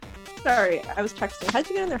Sorry, I was texting. How'd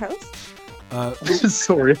you get in their house?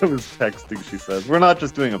 Sorry, I was texting, she says. We're not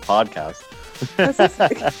just doing a podcast. That's so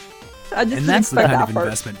sick. And that's the kind of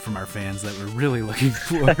investment from our fans that we're really looking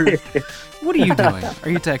for. What are you doing? Are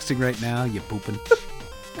you texting right now? You pooping?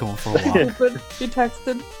 Going for a walk? You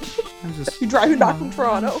texted. I'm just You driving back from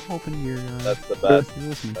Toronto. Hoping you're. That's the best.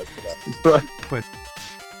 That's the But But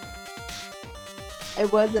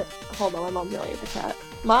It wasn't. Hold on, my mom's yelling at the cat.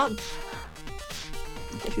 Mom.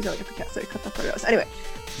 Yeah, she's yelling at the cat, so I cut that part out. Anyway.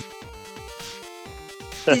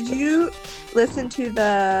 Did you listen to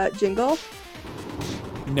the jingle?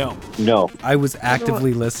 no. I was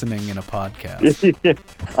actively listening in a podcast.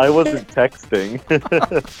 I wasn't texting.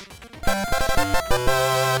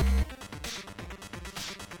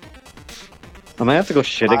 I might have to go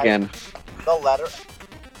shit again. The letter.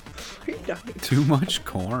 Too much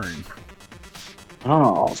corn.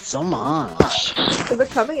 Oh, so much. Is it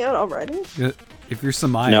coming out already? If you're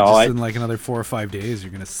Sumys, No, in like another 4 or 5 days,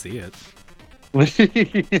 you're gonna see it.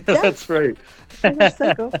 Yeah, that's right.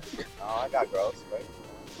 Oh, I got gross, right?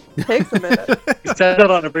 takes a minute. You said that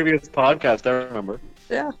on a previous podcast, I remember.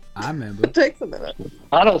 Yeah, I remember. it takes a minute.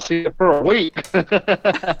 I don't see it for a week.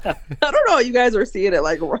 I don't know. You guys are seeing it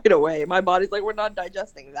like right away. My body's like, we're not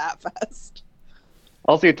digesting that fast.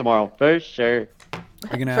 I'll see it tomorrow, for sure.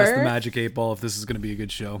 I'm gonna ask the Magic 8 Ball if this is gonna be a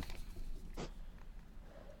good show.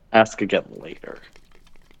 Ask again later.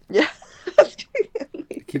 Yeah.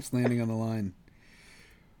 It keeps landing on the line.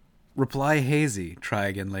 Reply hazy. Try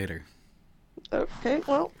again later. Okay,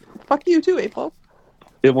 well, fuck you too, April.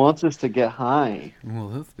 It wants us to get high. Well,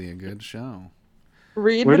 this will be a good show.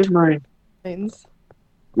 Read Where did my minds.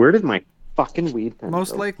 fucking weed pen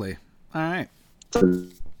Most go? likely. All right.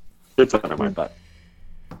 It's under my butt.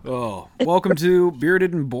 Oh, welcome to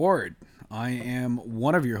Bearded and Bored. I am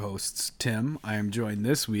one of your hosts, Tim. I am joined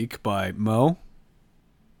this week by Mo.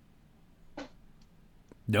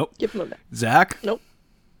 Nope. Give him a minute. Zach. Nope.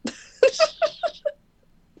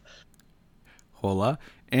 Hola.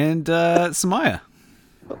 And Samaya.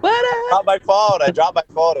 What up? Dropped my phone. I dropped my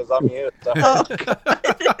phone. It was on mute. So. Oh,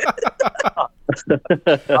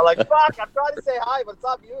 I'm like, fuck, I'm trying to say hi, but it's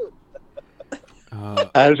on mute.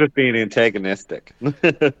 I was just being antagonistic.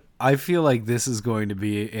 I feel like this is going to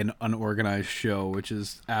be an unorganized show, which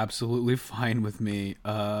is absolutely fine with me.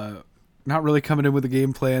 Not really coming in with a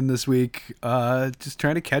game plan this week. Just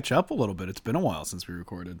trying to catch up a little bit. It's been a while since we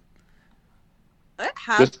recorded. it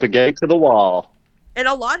has, Just spaghetti to the wall. and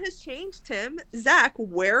a lot has changed, Tim. Zach,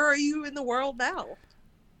 where are you in the world now?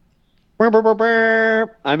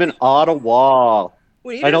 I'm in Ottawa.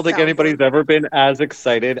 We need I a don't think sound anybody's board. ever been as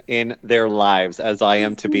excited in their lives as I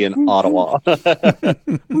am to be in Ottawa.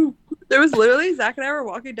 There was literally, Zach and I were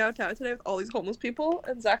walking downtown today with all these homeless people,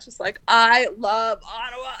 and Zach's just like, I love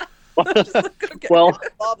Ottawa. I'm just like, okay. Well,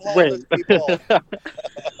 Love homeless people.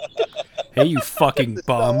 Hey, you fucking This is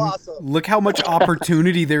so bum. awesome. Look how much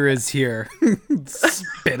opportunity there is here.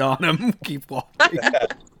 Spit on him. Keep walking.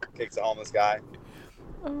 Kicks a homeless guy.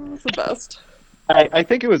 Oh, that's the best. I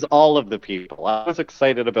think it was all of the people. I was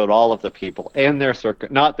excited about all of the people and their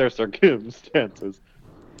not their circumstances.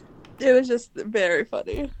 It was just very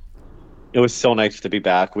funny. It was so nice to be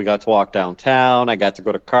back. We got to walk downtown. I got to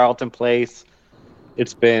go to Carlton Place.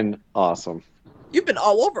 It's been awesome. You've been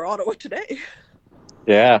all over Ottawa today.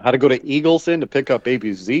 Yeah, had to go to Eagleson to pick up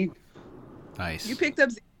baby Z. Nice. You picked up.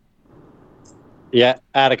 Yeah,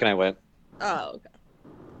 Attic and I went. Oh, okay.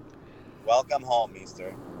 Welcome home,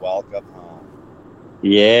 Easter. Welcome home.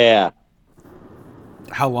 Yeah.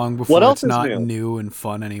 How long before What else it's is not new? new and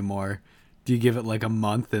fun anymore? Do you give it like a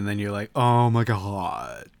month and then you're like, oh my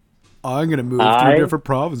god, I'm going to move to a different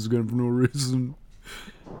province again for no reason?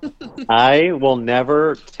 I will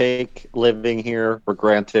never take living here for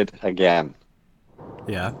granted again.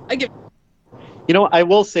 Yeah. I give. You know, I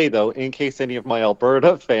will say, though, in case any of my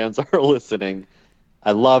Alberta fans are listening,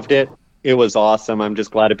 I loved it. It was awesome. I'm just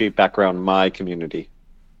glad to be back around my community.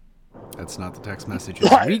 That's not the text messages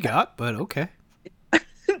we got, but okay.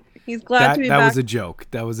 He's glad to be That back. was a joke.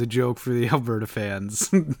 That was a joke for the Alberta fans.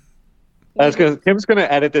 Tim's gonna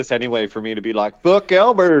edit this anyway for me to be like, "Fuck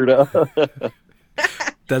Alberta."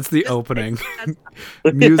 That's the opening.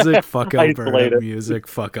 Music, fuck Alberta. Isolated. Music,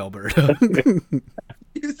 fuck Alberta.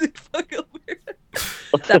 Music, fuck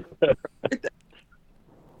Alberta.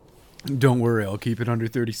 Don't worry, I'll keep it under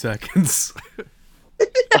 30 seconds.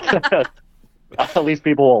 At least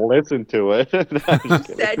people will listen to it. No, I'm You just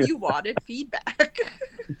kidding. said you wanted feedback.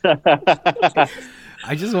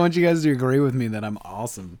 I just want you guys to agree with me that I'm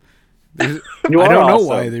awesome. I You are don't know awesome.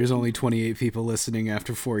 why there's only 28 people listening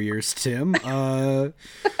after 4 years, Tim.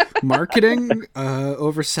 Marketing,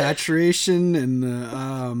 oversaturation,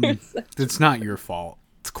 and it's not your fault.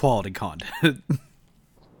 It's quality content.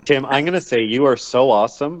 Tim, I'm going to say you are so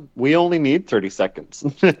awesome. We only need 30 seconds.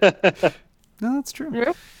 No, that's true.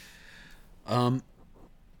 Yep.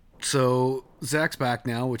 So Zach's back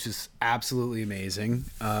now, which is absolutely amazing.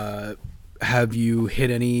 Have you hit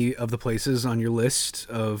any of the places on your list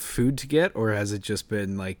of food to get, or has it just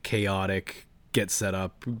been like chaotic, get set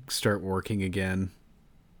up, start working again?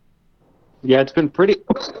 Yeah, it's been pretty...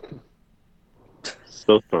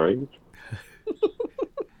 So sorry.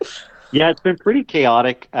 Yeah, it's been pretty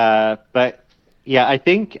chaotic, but yeah, I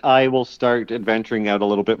think I will start adventuring out a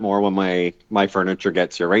little bit more when my furniture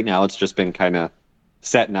gets here. Right now, it's just been kind of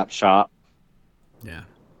setting up shop. Yeah.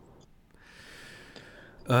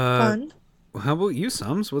 Fun. How about you,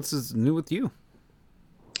 Sums? What's new with you?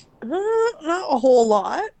 Not a whole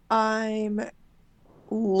lot. I'm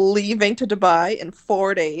leaving to Dubai in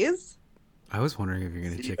 4 days. I was wondering if you're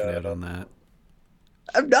going to chicken out on that.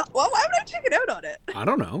 I'm not. Well, why would I chicken out on it? I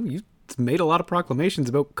don't know. You made a lot of proclamations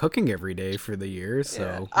about cooking every day for the year, so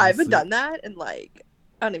Yeah, I haven't done that in like,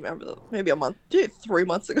 I don't even remember, maybe a month, 3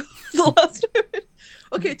 months ago. The last time.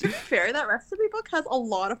 Okay, to be fair, that recipe book has a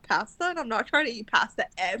lot of pasta, and I'm not trying to eat pasta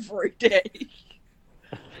every day.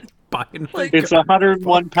 buying Like- It's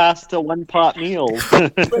 101 pasta, one pot meals.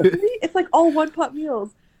 Literally, it's like all one pot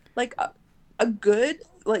meals. Like a good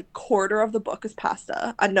like quarter of the book is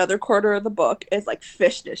pasta. Another quarter of the book is like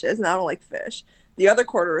fish dishes, and I don't like fish. The other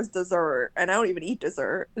quarter is dessert, and I don't even eat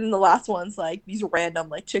dessert. And the last one's like these random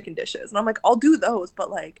like chicken dishes, and I'm like, I'll do those,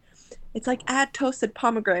 but like, it's like add toasted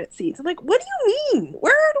pomegranate seeds. I'm like, what do you mean?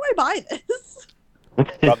 Where do I buy this?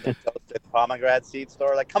 From the toasted pomegranate seed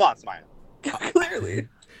store. Like, come on, Smile. Clearly.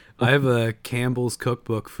 I have a Campbell's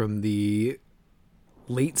cookbook from the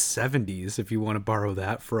late 70s if you want to borrow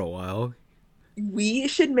that for a while. We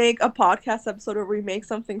should make a podcast episode where we make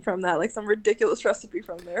something from that, like some ridiculous recipe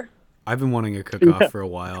from there. I've been wanting a cook-off for a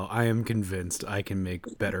while. I am convinced I can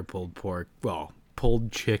make better pulled pork, well,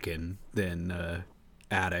 pulled chicken than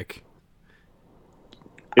Attic.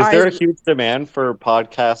 Is there a huge demand for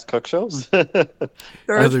podcast cook shows? I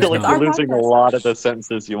there's feel like not. you're losing a lot of the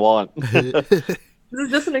sentences you want. This is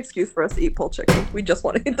just an excuse for us to eat pulled chicken. We just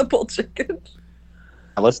want to eat the pulled chicken.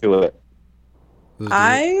 Let's do it.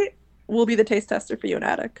 I will be the taste tester for you in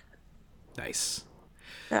Attic. Nice.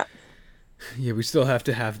 Yeah. Yeah, we still have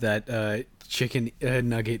to have that chicken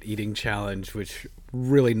nugget eating challenge, which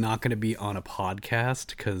really not going to be on a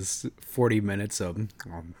podcast because 40 minutes of.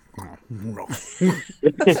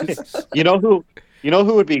 You know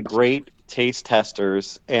who would be great taste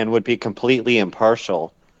testers and would be completely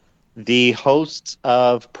impartial? The hosts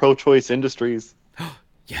of Pro-Choice Industries.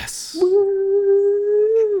 Yes.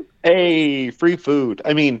 Woo! Hey, free food.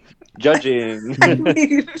 I mean, judging. I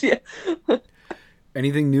mean, yeah.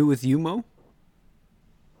 Anything new with you, Mo?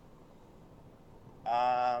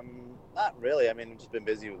 Not really. I mean, I've just been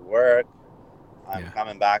busy with work. I'm Yeah.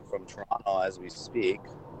 coming back from Toronto as we speak.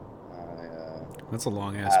 That's a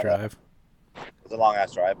long-ass drive. It's a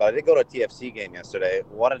long-ass drive, but I did go to a TFC game yesterday.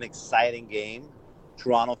 What an exciting game.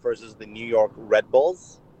 Toronto versus the New York Red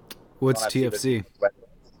Bulls. What's Toronto FC TFC versus Red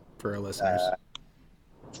Bulls. for our listeners?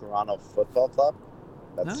 Toronto Football Club.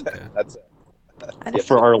 That's Okay. it. That's it.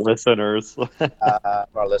 For our listeners.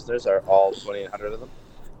 Our listeners are all 2,800 of them.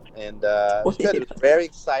 And it was good. It was very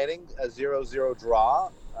exciting. A 0-0 draw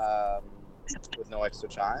with no extra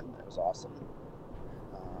time. It was awesome.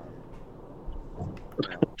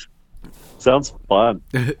 Sounds fun.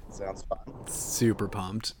 Sounds fun. Super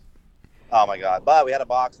pumped. Oh my god! But we had a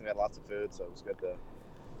box and we had lots of food, so it was good to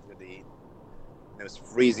eat. It was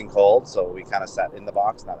freezing cold, so we kind of sat in the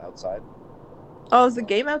box, not outside. Oh, is the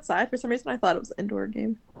game outside? For some reason, I thought it was an indoor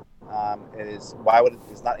game. It is. Why would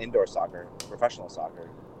it's not indoor soccer? Professional soccer.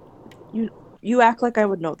 You act like I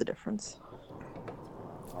would know the difference.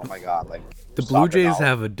 Oh my god! Like The Blue Jays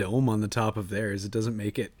have a dome on the top of theirs. It doesn't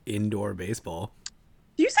make it indoor baseball.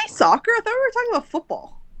 Do you say soccer? I thought we were talking about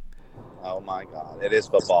football. Oh my god! It is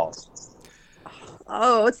football.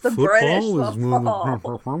 Oh, it's the British is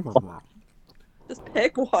football. Just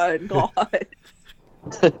pick one, God.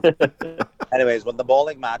 Anyways, when the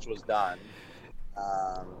bowling match was done,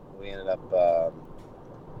 we ended up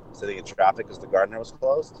sitting in traffic because the Gardner was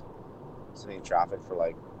closed. Sitting in traffic for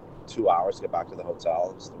like 2 hours to get back to the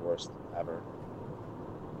hotel. It was the worst ever.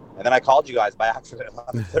 And then I called you guys by accident at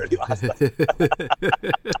 11:30 last night.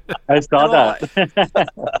 I saw that.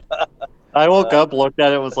 I woke up, looked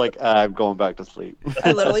at it, and was like, I'm going back to sleep.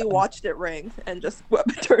 I literally watched it ring and just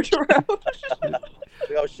turned around.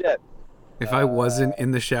 Oh shit! If I wasn't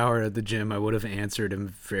in the shower at the gym, I would have answered. I'm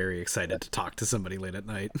very excited to talk to somebody late at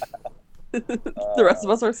night. The rest of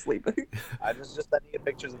us are sleeping. I was just sending you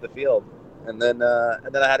pictures of the field, and then I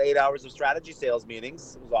had 8 hours of strategy sales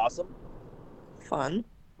meetings. It was awesome. Fun.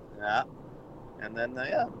 Yeah, and then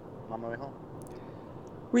I'm on my way home.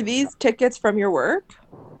 Were these tickets from your work?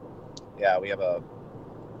 Yeah, for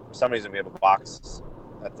some reason we have a box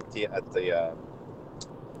at the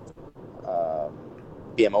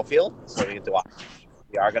BMO field, so we get to watch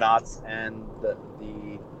the Argonauts and the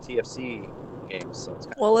TFC games. So it's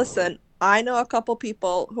Well, listen, I know a couple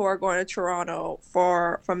people who are going to Toronto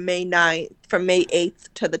from May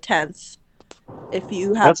 8th to the 10th. If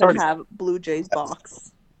you happen to have Blue Jays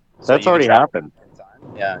box. That's already happened.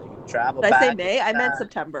 Yeah, you can travel. Did I say May? I meant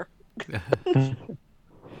September.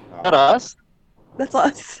 Not us. That's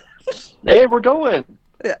us. Hey, we're going.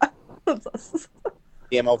 Yeah, that's us.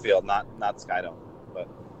 BMO field, not Skydome, but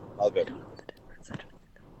all good.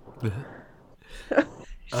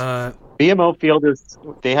 BMO field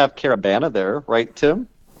they have Caravana there, right, Tim?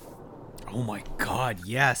 Oh my god,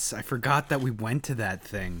 yes. I forgot that we went to that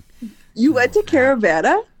thing. You went to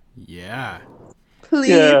Caravana? Yeah.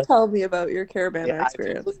 Please tell me about your Caravana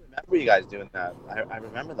experience. I remember you guys doing that. I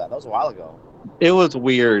remember that. That was a while ago. It was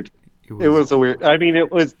weird. It was a weird. I mean,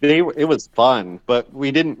 it was fun, but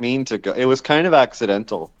we didn't mean to go. It was kind of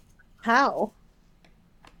accidental. How?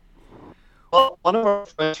 Well, one of our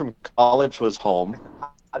friends from college was home,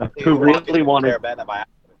 who really wanted.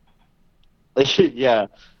 Yeah,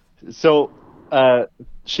 so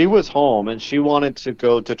she was home and she wanted to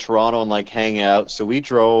go to Toronto and like hang out. So we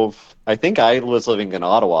drove. I think I was living in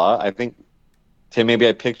Ottawa. I think Tim, maybe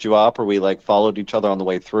I picked you up, or we like followed each other on the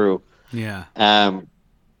way through. Yeah.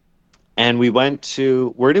 And we went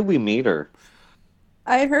to, where did we meet her?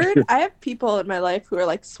 I heard, I have people in my life who are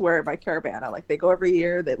like swear by Caravana. Like they go every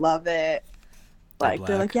year, they love it. Like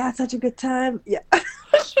they're like, yeah, it's such a good time. Yeah.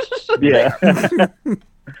 Yeah.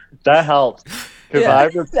 That helps.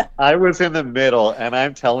 Because I was in the middle, and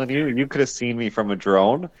I'm telling you, you could have seen me from a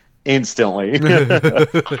drone instantly. You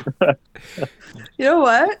know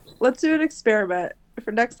what? Let's do an experiment.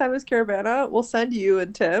 For next time is Caravana, we'll send you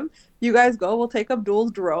and Tim. You guys go. We'll take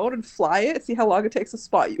Abdul's drone and fly it. See how long it takes to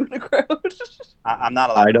spot you in a crowd. I'm not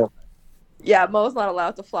allowed. I don't. Yeah, Mo's not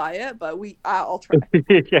allowed to fly it, but I'll try.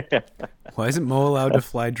 Yeah. Why isn't Mo allowed to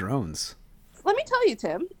fly drones? Let me tell you,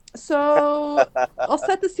 Tim. So I'll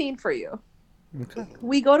set the scene for you. Okay.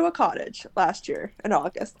 We go to a cottage last year in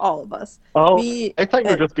August, all of us. Oh, I thought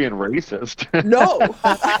you were just being racist. No.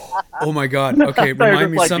 Oh my god. Okay,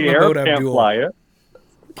 remind me something about Abdul. Fly it.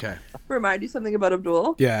 Okay. Remind you something about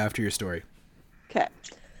Abdul? Yeah, after your story. Okay.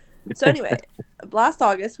 So anyway, last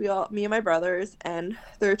August, me and my brothers and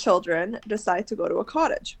their children decide to go to a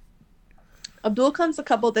cottage. Abdul comes a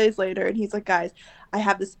couple days later and he's like, guys, I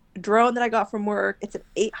have this drone that I got from work. It's an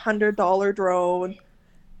 $800 drone.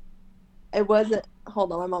 It wasn't.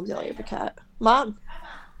 Hold on, my mom's yelling at the cat. Mom.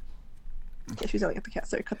 Okay, she's yelling at the cat.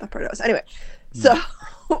 Sorry, cut that part out. So anyway, so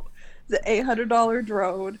the $800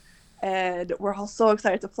 drone, and we're all so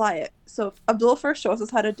excited to fly it. So Abdul first shows us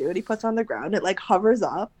how to do it. He puts it on the ground. It like hovers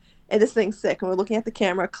up, and this thing's sick. And we're looking at the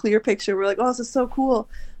camera, clear picture. We're like, oh, this is so cool.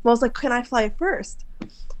 Mo's like, can I fly it first?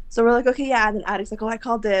 So we're like, okay, yeah. And then Addict's like, oh, I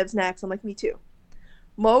call dibs next. I'm like, me too.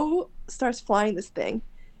 Mo starts flying this thing.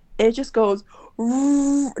 It just goes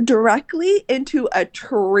directly into a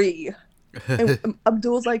tree. And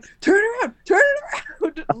Abdul's like, turn around.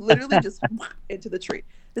 Literally just into the tree.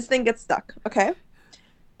 This thing gets stuck, okay?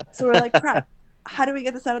 So we're like, crap, how do we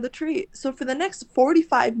get this out of the tree? So for the next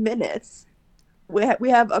 45 minutes, we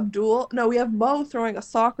have Mo throwing a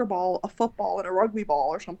soccer ball, a football, and a rugby ball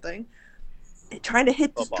or something, trying to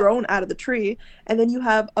hit this drone out of the tree. And then you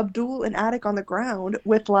have Abdul and Attic on the ground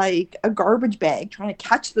with like a garbage bag trying to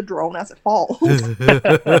catch the drone as it falls.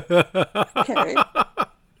 Okay.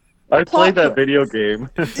 I played that video game.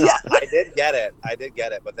 Yeah. I did get it,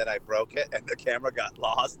 but then I broke it and the camera got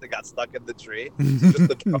lost. It got stuck in the tree. Just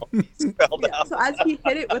the drone piece fell down. So as he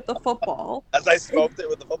hit it with the football. As I scoped it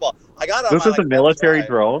with the football. I got it. This is a military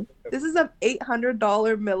drone? This is an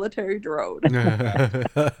 $800 military drone. I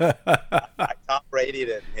top rated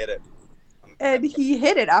it and hit it. And he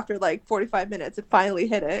hit it after like 45 minutes. It finally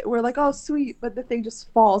hit it. We're like, oh, sweet. But the thing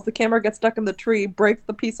just falls. The camera gets stuck in the tree, breaks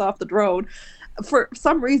the piece off the drone. For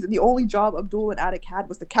some reason, the only job Abdul and Attic had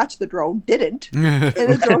was to catch the drone. Didn't. And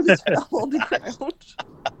the drone just fell on the ground.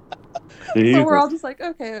 So we're all just like,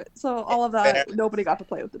 okay. So all of that, nobody got to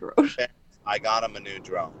play with the drone. I got him a new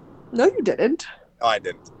drone. No, you didn't. No, I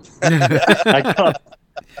didn't.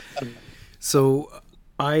 So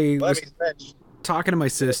I Let was... me finish. talking to my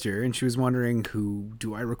sister, and she was wondering who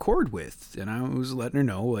do I record with, and I was letting her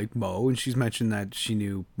know like Mo, and she's mentioned that she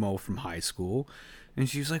knew Mo from high school, and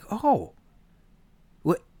she was like, "Oh,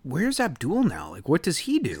 what? Where's Abdul now? Like, what does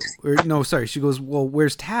he do?" Or no, sorry, she goes, "Well,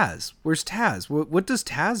 where's Taz? Where's Taz? What does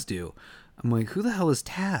Taz do?" I'm like, "Who the hell is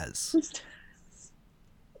Taz?"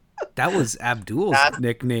 That was Abdul's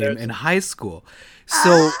nickname in high school.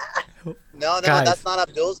 So, No, guys, that's not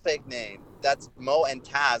Abdul's fake name. That's Mo and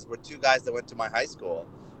Taz were two guys that went to my high school.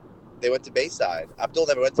 They went to Bayside. Abdul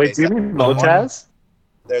never went to Wait, do you Bayside. mean Motaz?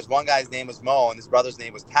 There's one guy's name was Mo and his brother's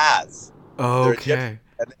name was Taz. They're Egyptian, okay.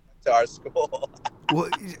 and they went to our school. Well,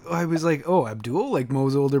 I was like, "Oh, Abdul, like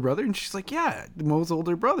Mo's older brother," and she's like, "Yeah, Mo's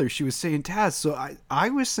older brother." She was saying Taz, so I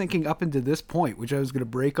was thinking up into this point, which I was going to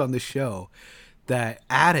break on the show, that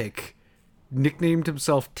Attic nicknamed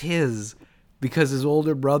himself Tiz because his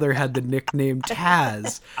older brother had the nickname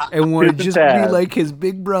Taz and wanted to just be like his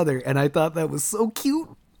big brother, and I thought that was so cute.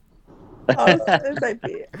 It might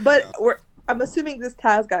be, but I'm assuming this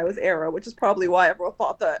Taz guy was Arrow, which is probably why everyone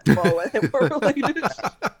thought that Mo and him were related.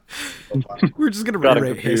 We're just gonna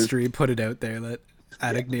rewrite history, put it out there that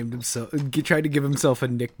Attic named himself, tried to give himself a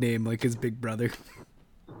nickname like his big brother.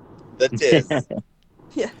 The Tiz.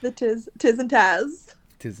 Yeah, the Tiz and Taz.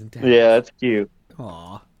 Tiz and Taz. Yeah, that's cute.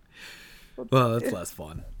 Aw. Well, that's less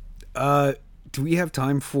fun. Do we have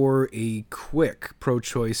time for a quick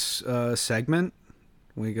pro-choice segment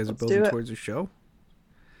when you guys are building towards the show?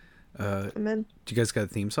 I'm in. Do you guys got a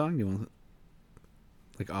theme song? You want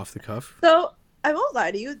like off the cuff? So I won't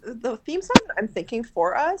lie to you. The theme song that I'm thinking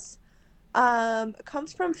for us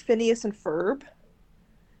comes from Phineas and Ferb,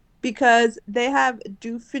 because they have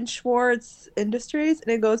Doofenshmirtz Industries,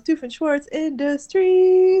 and it goes Doofenshmirtz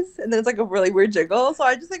Industries, and then it's like a really weird jingle. So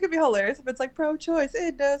I just think it'd be hilarious if it's like pro-choice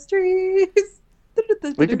industries.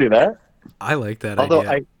 We could do that. I like that Although,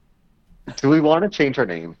 idea. do we want to change our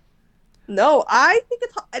name? No, I think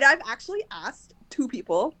it's, and I've actually asked two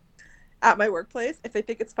people at my workplace if they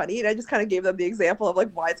think it's funny, and I just kind of gave them the example of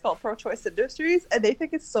like why it's called pro-choice industries, and they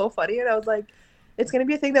think it's so funny, and I was like, it's going to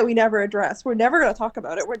be a thing that we never address. We're never going to talk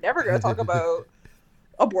about it. We're never going to talk about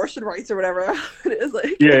abortion rights or whatever it is.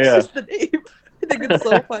 Like, it's just the name. I think it's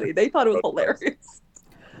so funny. They thought it was hilarious.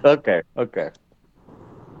 Okay.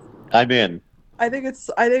 I'm in. I think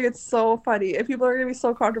it's so funny. And people are going to be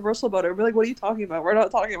so controversial about it. We're like, what are you talking about? We're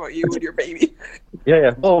not talking about you and your baby.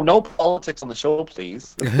 Yeah. Oh, no politics on the show,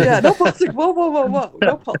 please. Yeah, no politics. Whoa.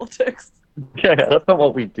 No politics. Yeah, that's not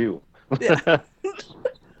what we do. Yeah.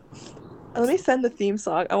 Let me send the theme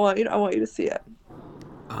song. I want you to see it.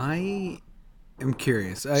 I am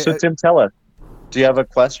curious. So Tim, tell us. Do you have a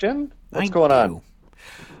question? What's going on?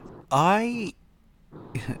 A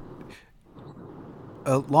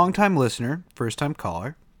long-time listener, first-time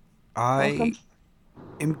caller. Welcome.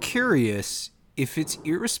 am curious if it's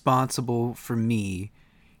irresponsible for me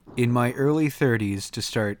in my early 30s to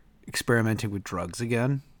start experimenting with drugs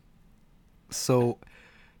again. So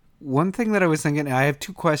one thing that I was thinking, I have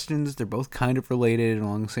two questions. They're both kind of related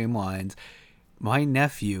along the same lines. My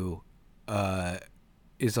nephew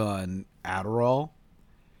is on Adderall.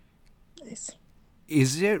 Nice.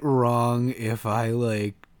 Is it wrong if I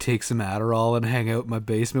like take some Adderall and hang out in my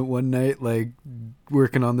basement one night, like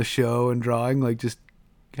working on the show and drawing, like just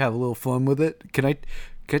have a little fun with it? Can I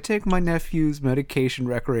take my nephew's medication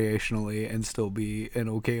recreationally and still be an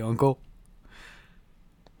okay uncle?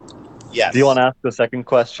 Yes. Do you want to ask the second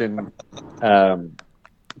question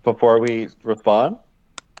before we respond?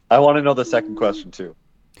 I want to know the second question too.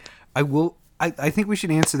 I will. I think we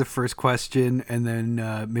should answer the first question and then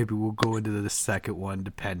maybe we'll go into the second one,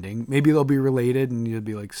 depending. Maybe they'll be related and you'll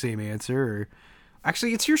be like same answer. Or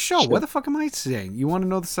actually, it's your show. Sure. What the fuck am I saying? You want to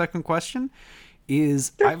know the second question?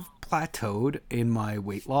 I've plateaued in my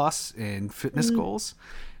weight loss and fitness goals,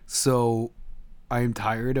 so I'm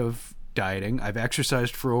tired of dieting. I've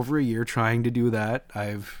exercised for over a year trying to do that.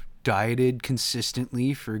 I've dieted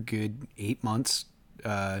consistently for a good 8 months.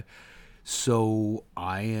 So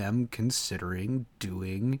I am considering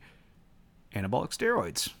doing anabolic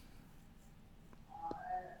steroids.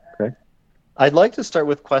 Okay. I'd like to start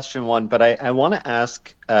with question one, but I want to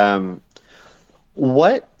ask,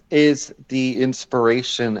 what is the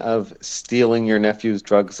inspiration of stealing your nephew's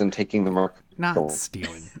drugs and taking them? Not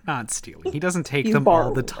stealing. He doesn't take them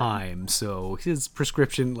all the time, so his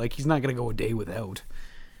prescription, like, he's not going to go a day without.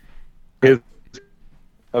 Okay.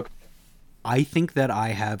 I think that I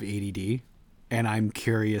have ADD, and I'm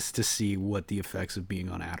curious to see what the effects of being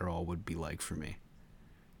on Adderall would be like for me.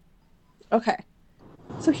 Okay.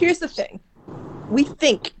 So here's the thing. We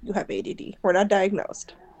think you have ADD. We're not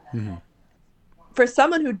diagnosed. Mm-hmm. for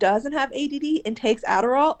someone who doesn't have ADD and takes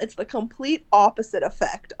Adderall, it's the complete opposite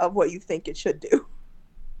effect of what you think it should do.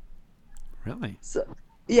 Really? So,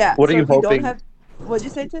 yeah. What are so you if you don't hoping? have, what'd you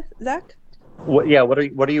say to Zach? What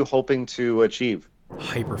are you hoping to achieve?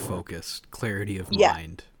 Hyper focused, clarity of Yeah.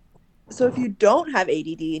 mind. So if you don't have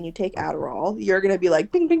ADD and you take Adderall, you're gonna be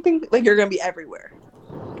like ding ding ding, like you're gonna be everywhere.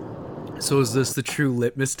 So is this the true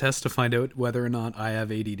litmus test to find out whether or not I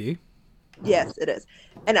have ADD? Yes, it is.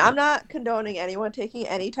 And I'm not condoning anyone taking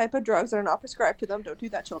any type of drugs that are not prescribed to them. Don't do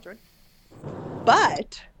that, children.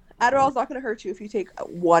 But Adderall's not gonna hurt you if you take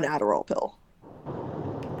one Adderall pill.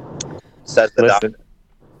 Says the doctor.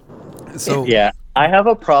 Listen, So yeah, I have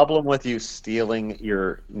a problem with you stealing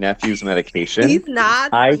your nephew's medication. He's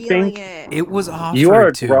not I stealing think it. it was offered You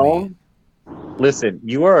are to grown. me. Listen,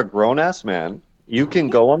 you are a grown-ass man. You can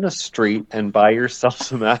go on the street and buy yourself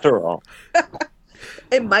some Adderall.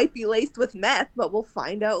 It might be laced with meth, but we'll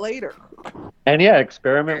find out later. And yeah,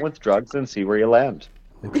 experiment with drugs and see where you land.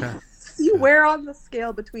 Okay. See where on the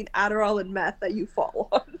scale between Adderall and meth that you fall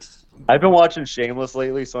on. I've been watching Shameless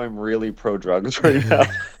lately, so I'm really pro-drugs right now.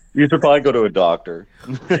 You should probably go to a doctor.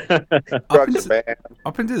 Drugs are banned.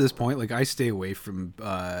 Up until this point, like I stay away from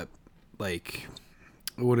like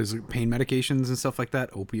what is it, pain medications and stuff like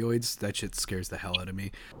that, opioids. That shit scares the hell out of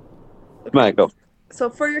me. Might go. So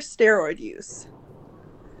for your steroid use,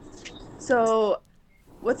 so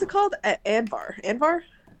what's it called? Anvar. Anavar.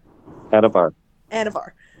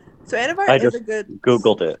 Anavar. So Anavar I is just a good.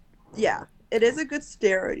 Googled it. Yeah, it is a good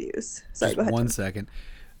steroid use. Sorry, Just go ahead. 1 second.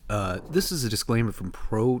 This is a disclaimer from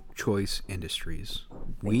Pro-Choice Industries.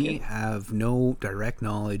 We have no direct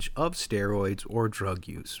knowledge of steroids or drug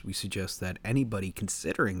use. We suggest that anybody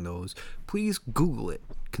considering those, please Google it.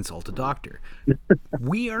 Consult a doctor.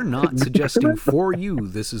 We are not suggesting for you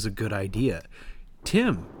this is a good idea.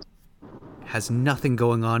 Tim has nothing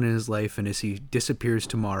going on in his life, and as he disappears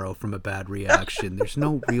tomorrow from a bad reaction, there's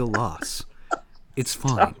no real loss. It's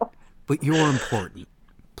fine. But you're important.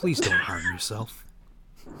 Please don't harm yourself.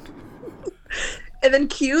 And then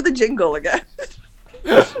cue the jingle again.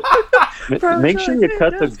 Make sure you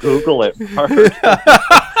cut the Google it part.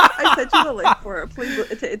 I sent you the link for it. Please,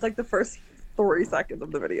 it's like the first 3 seconds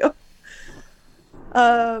of the video.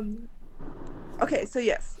 Okay, so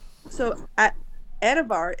yes. So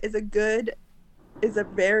Anavar is a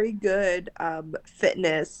very good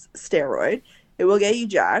fitness steroid. It will get you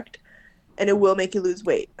jacked, and it will make you lose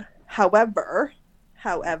weight. However,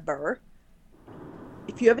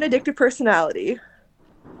 if you have an addictive personality,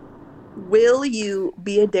 will you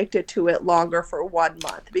be addicted to it longer for 1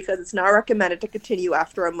 month? Because it's not recommended to continue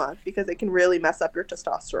after a month because it can really mess up your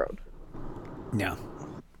testosterone. No.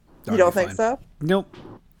 You don't think so? Nope.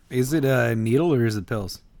 Is it a needle or is it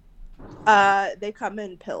pills? They come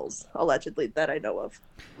in pills, allegedly, that I know of.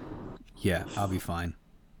 Yeah, I'll be fine.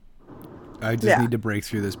 I just need to break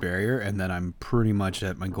through this barrier, and then I'm pretty much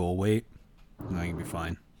at my goal weight, and I can be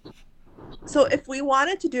fine. So if we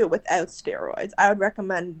wanted to do it without steroids, I would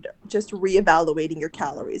recommend just reevaluating your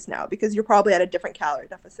calories now, because you're probably at a different calorie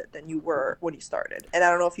deficit than you were when you started. And I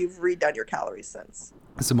don't know if you've redone your calories since.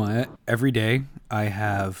 So Maya, every day I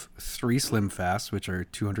have 3 Slim Fasts, which are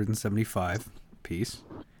 275 piece,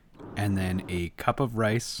 and then a cup of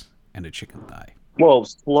rice and a chicken thigh. Whoa,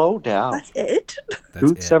 slow down. That's it?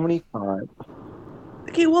 That's it. 275.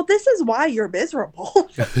 Okay, well, this is why you're miserable.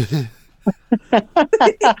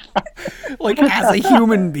 Like as a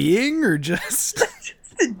human being, or just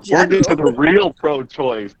Just in We're general. into the real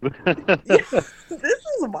pro-choice. This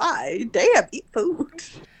is why. Damn, eat food.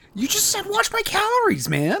 you just said watch my calories,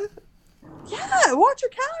 man. Yeah, watch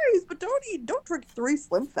your calories, but don't drink 3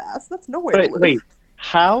 Slim Fasts. That's no way to live. Wait,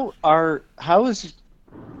 how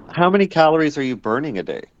many calories are you burning a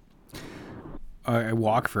day? I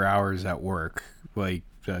walk for hours at work. Like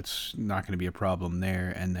that's not going to be a problem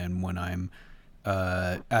there. And then when I'm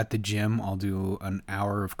at the gym, I'll do an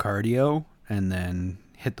hour of cardio and then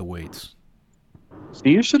hit the weights. So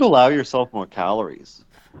you should allow yourself more calories.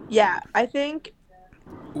 Yeah, I think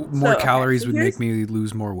More okay, calories so would here's- make me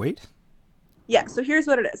lose more weight. Yeah, so here's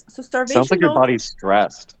what it is. So starvation Sounds like your mode, body's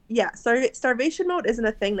stressed. yeah, starvation mode isn't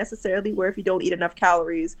a thing necessarily where if you don't eat enough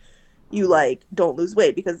calories, you don't lose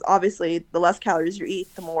weight, because obviously the less calories you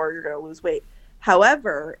eat, the more you're going to lose weight.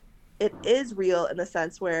 However, it is real in the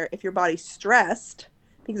sense where if your body's stressed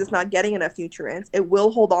because it's not getting enough nutrients, it will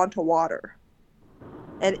hold on to water.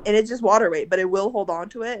 And it's just water weight, but it will hold on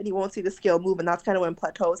to it, and you won't see the scale move, and that's kind of when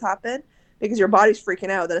plateaus happen. Because your body's freaking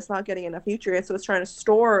out that it's not getting enough nutrients, so it's trying to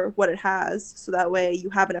store what it has, so that way you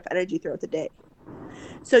have enough energy throughout the day.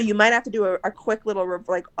 So you might have to do a quick little,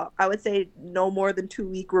 I would say no more than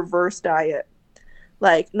 2-week reverse diet,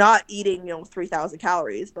 Like not eating, 3,000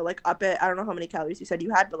 calories, but like up it. I don't know how many calories you said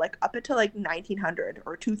you had, but like up it to like 1,900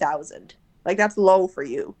 or 2,000. Like that's low for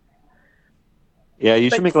you. Yeah, you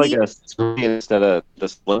should But make like a smoothie instead of the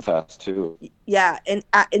Slim Fast too. yeah, and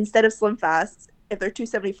instead of Slim Fasts, if they're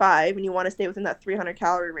 275 and you want to stay within that 300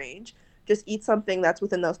 calorie range, just eat something that's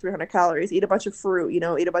within those 300 calories. Eat a bunch of fruit,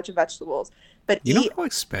 eat a bunch of vegetables. But You know how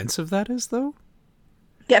expensive that is, though?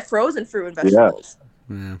 get frozen fruit and vegetables.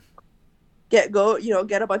 Yeah. Get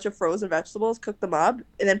a bunch of frozen vegetables, cook them up,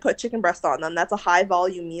 and then put chicken breast on them. That's a high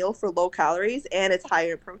volume meal for low calories, and it's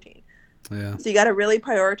higher in protein. Yeah. So you got to really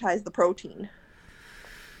prioritize the protein.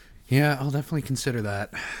 Yeah, I'll definitely consider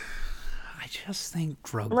that. I just think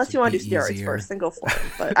drugs. Unless you want to do steroids easier. first, then go for it.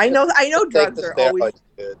 But I know drugs are always.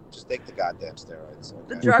 Dude. Just take the goddamn steroids.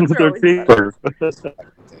 Okay? The drugs are They're always better. cheaper.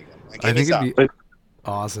 I think it'd be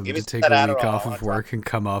awesome Give me to take some a of that week Adderall. off I wanna of work and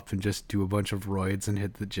come up and just do a bunch of roids and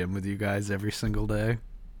hit the gym with you guys every single day.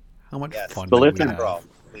 How much Yes. fun But would we listen, have? Adderall,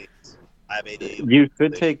 please. I have ADD. You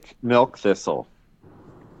should take milk thistle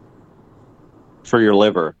for your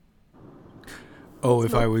liver. Oh,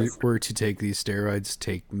 if I were to take these steroids,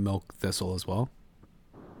 take milk thistle as well?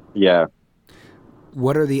 Yeah.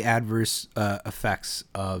 What are the adverse effects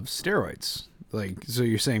of steroids? Like, so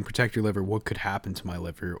you're saying protect your liver. What could happen to my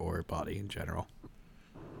liver or body in general?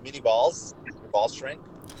 Mini balls. Your balls shrink.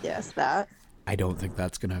 Yes, that. I don't think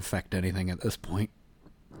that's going to affect anything at this point.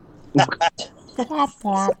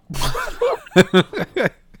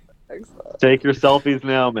 Take your selfies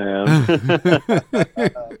now, man.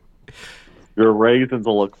 Your raisins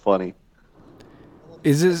will look funny.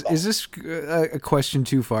 Is this a question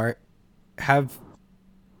too far? Have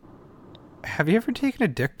you ever taken a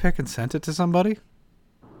dick pic and sent it to somebody?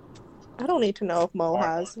 I don't need to know if Mo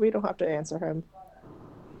has. We don't have to answer him.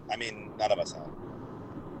 I mean, none of us have.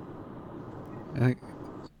 I think,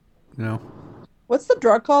 no. What's the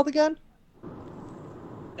drug called again?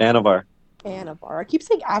 Anavar. Anavar. I keep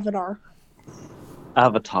saying Avatar.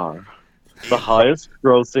 Avatar. The highest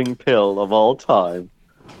grossing pill of all time.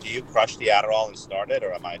 Do you crush the Adderall and snort it,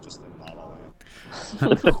 or am I just in la la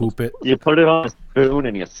land? Hoop it. You put it on a spoon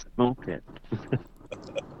and you smoke it.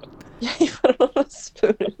 Yeah, you put it on a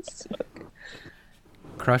spoon and smoke it.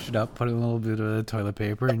 Crush it up, put a little bit of toilet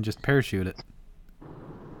paper, and just parachute it.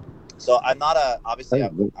 So I'm not obviously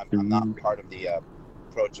I'm not part of the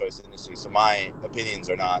pro-choice industry, so my opinions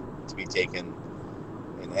are not to be taken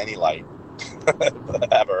in any light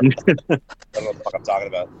ever. I don't know what the fuck I'm talking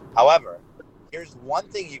about. However, here's one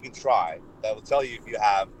thing you can try that will tell you if you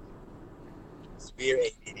have severe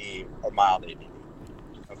ADD or mild ADD.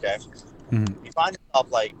 Okay? Mm-hmm. You find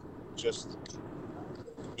yourself like just,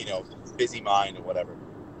 busy mind or whatever.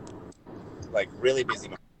 Like really busy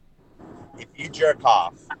mind. If you jerk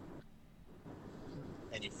off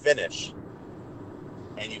and you finish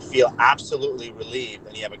and you feel absolutely relieved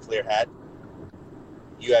and you have a clear head,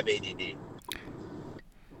 you have ADD.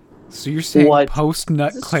 So you're saying What?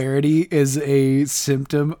 post-nut clarity is a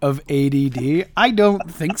symptom of ADD? I don't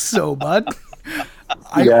think so, bud.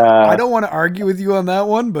 I don't want to argue with you on that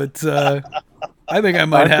one, but I think I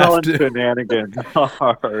might have calling to. shenanigans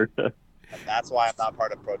hard. And that's why I'm not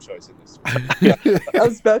part of pro-choice industry. I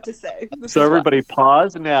was about to say. So everybody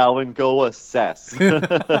pause now and go assess.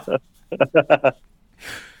 I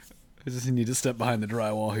just need to step behind the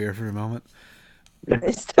drywall here for a moment.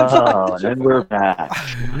 Oh, and we're back.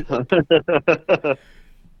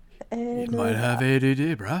 You might have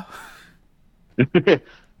ADD, bro.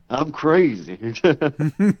 I'm crazy.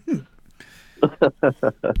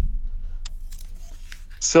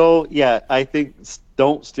 So, yeah, I think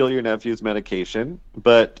don't steal your nephew's medication,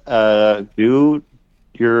 but do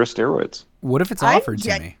your steroids. What if it's offered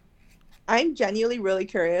to me? I'm genuinely really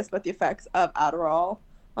curious about the effects of Adderall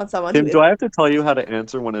on someone Tim, who do I have to tell you how to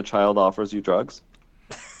answer when a child offers you drugs?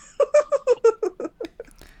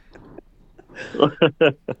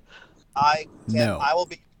 I No. will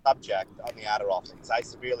be subject on the Adderall things. I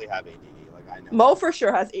severely have ADD. Like I know. Mo for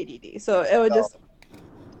sure has ADD, so it would So, just.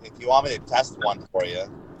 if you want me to test one for you,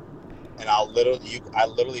 and I literally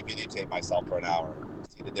videotape myself for an hour,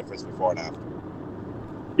 see the difference before and after.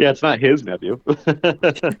 Yeah, it's not his nephew.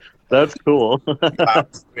 That's cool.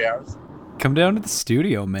 3 hours. Come down to the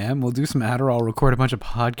studio, man. We'll do some Adderall, record a bunch of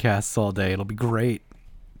podcasts all day. It'll be great.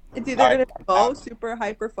 It's either going to be Mo super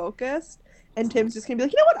hyper focused, and Tim's just going to be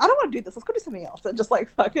like, you know what? I don't want to do this. Let's go do something else. And just like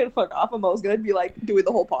fuck off. And Mo's going to be like doing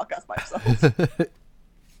the whole podcast by himself.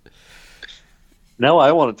 Now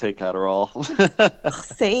I want to take Adderall.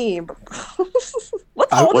 Same.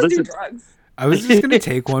 Let's all what just is do it? drugs. I was just going to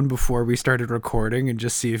take one before we started recording and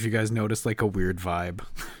just see if you guys noticed like a weird vibe.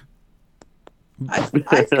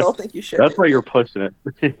 I still think you should. That's why you're pushing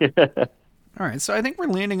it. All right, so I think we're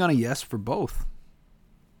landing on a yes for both.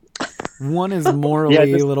 One is morally Yeah,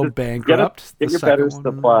 a little bankrupt. Get The your better second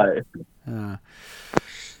supply.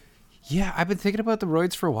 Yeah, I've been thinking about the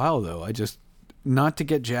roids for a while, though. I just, not to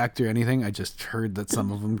get jacked or anything, I just heard that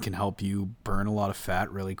some of them can help you burn a lot of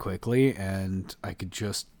fat really quickly, and I could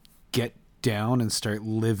just get down and start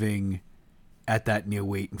living at that new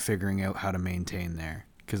weight and figuring out how to maintain there.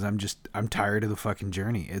 Because I'm tired of the fucking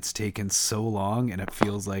journey. It's taken so long, and it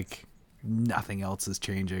feels like nothing else is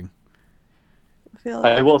changing.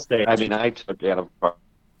 I will say, I mean, I took antivirus.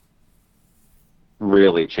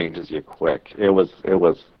 Really changes you quick. It was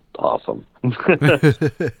awesome.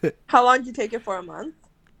 How long did you take it for? A month?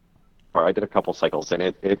 I did a couple cycles,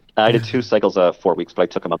 and I did 2 cycles 4 weeks, but I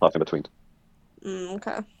took a month off in between.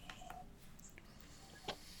 Okay.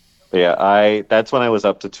 But yeah, that's when I was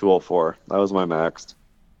up to 204. That was my max.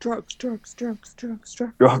 Drugs. Drugs.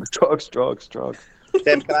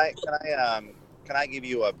 Tim, can I give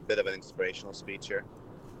you a bit of an inspirational speech here?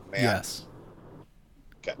 May I? Yes.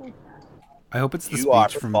 Okay. I hope it's the You are,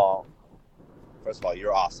 speech from... First of all,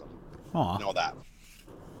 you're awesome. Aw. You know that.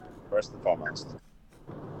 First and foremost.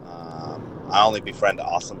 I only befriend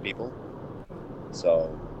awesome people.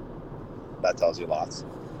 So that tells you lots.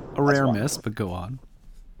 A rare miss, but go on.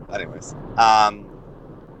 Anyways.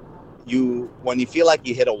 When you feel like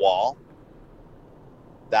you hit a wall,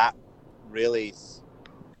 that really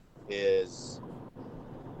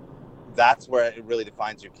that's where it really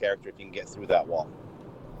defines your character if you can get through that wall.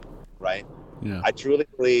 Right? Yeah. I truly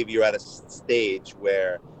believe you're at a stage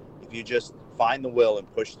where if you just find the will and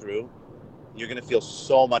push through, you're going to feel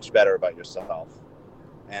so much better about yourself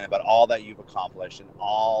and about all that you've accomplished and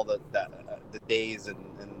all the days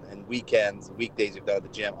and weekends, weekdays you've done at the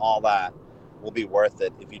gym. All that will be worth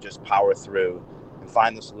it if you just power through and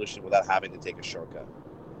find the solution without having to take a shortcut.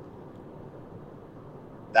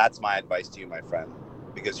 That's my advice to you, my friend,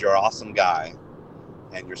 because you're an awesome guy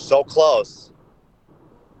and you're so close.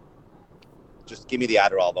 Just give me the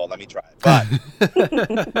Adderall, though. Let me try it. But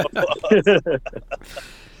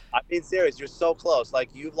I'm being serious. You're so close.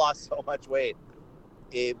 Like, you've lost so much weight.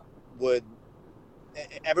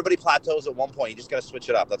 Everybody plateaus at one point. You just got to switch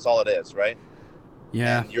it up. That's all it is, right?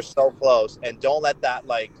 Yeah. And you're so close. And don't let that,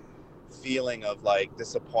 like, feeling of, like,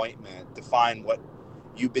 disappointment define what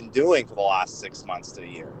you've been doing for the last 6 months to a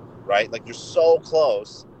year, right? Like, you're so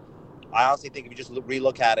close. I honestly think if you just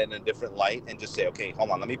relook at it in a different light and just say, okay, hold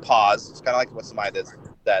on, let me pause. It's kind of like what somebody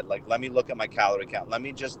said, like, let me look at my calorie count. Let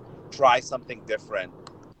me just try something different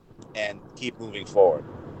and keep moving forward.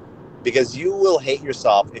 Because you will hate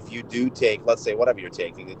yourself if you do take, let's say, whatever you're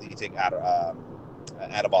taking, you take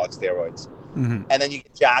anabolic steroids. Mm-hmm. And then you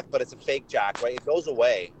get jacked, but it's a fake jack, right? It goes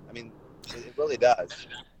away. I mean, it really does.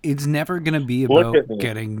 It's never going to be about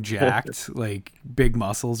getting jacked, like big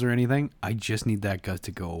muscles or anything. I just need that gut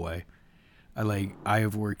to go away. I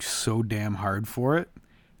have worked so damn hard for it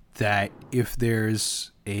that if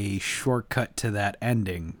there's a shortcut to that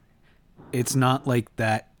ending, it's not like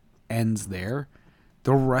that ends there.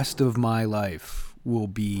 The rest of my life will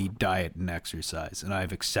be diet and exercise, and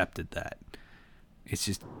I've accepted that. It's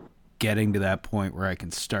just getting to that point where I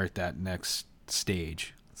can start that next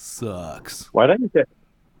stage. Sucks. Why don't you get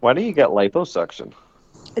liposuction?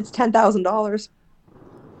 It's $10,000.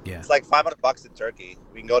 Yeah. It's like $500 in Turkey.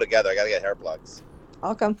 We can go together. I got to get hair plugs.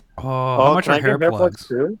 I'll come. Oh, how much are hair plugs?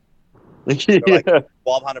 Too? They're like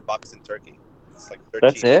 $1,200 in Turkey. It's like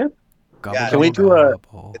That's cheap. it? Yeah, can we do a...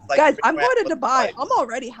 It's like Guys, I'm going to Dubai. I'm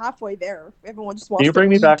already halfway there. Everyone just wants Can you bring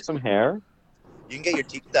to me eat. back some hair? You can get your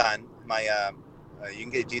teeth done. You can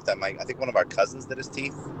get your teeth done. I think one of our cousins did his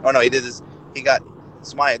teeth. Oh no, he got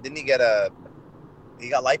Smaya. Didn't he get he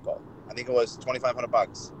got lipo? I think it was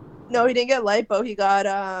 $2,500. No, he didn't get lipo. He got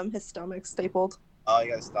his stomach stapled. Oh, he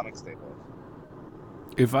got his stomach stapled.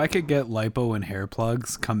 If I could get lipo and hair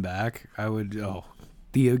plugs come back, I would. Oh,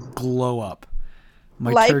 the glow up.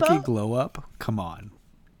 My Lipo? turkey glow up. Come on.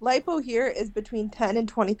 Lipo here is between $10,000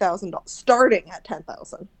 and $20,000, starting at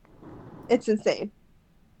 $10,000. It's insane.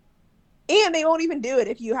 And they won't even do it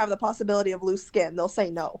if you have the possibility of loose skin. They'll say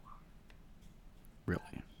no. Really?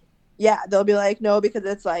 Yeah, they'll be like, no, because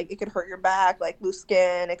it's like, it could hurt your back, like loose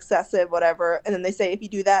skin, excessive, whatever. And then they say, if you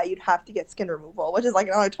do that, you'd have to get skin removal, which is like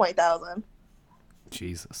another $20,000.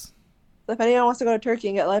 Jesus. So if anyone wants to go to Turkey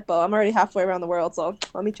and get lipo, I'm already halfway around the world, so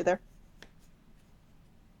I'll meet you there.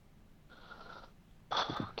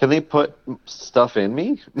 Can they put stuff in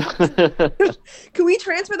me? Can we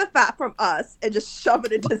transfer the fat from us and just shove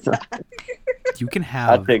it into Zach? You can I'd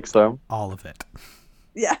have take some. all of it.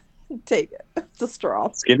 Yeah, take it. It's a straw.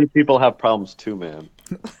 Skinny people have problems too, man.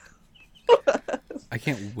 I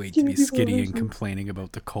can't wait to Skinny be people skinny and versus- complaining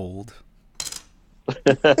about the cold.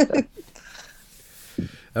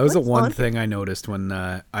 That was the What's one fun? thing I noticed when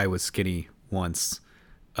I was skinny once,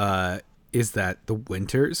 is that the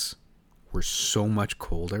winters were so much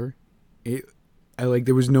colder.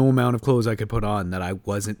 There was no amount of clothes I could put on that I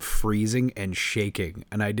wasn't freezing and shaking,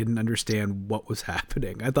 and I didn't understand what was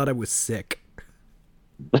happening. I thought I was sick.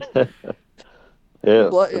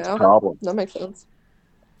 Yes, What? it's a Yeah, problem. that makes sense.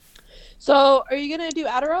 So, are you gonna do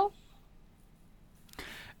Adderall?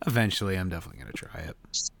 Eventually, I'm definitely gonna try it.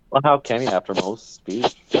 Well, how can you after most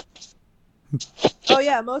speech? Oh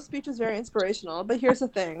yeah, most speech is very inspirational. But here's the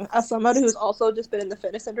thing: as somebody who's also just been in the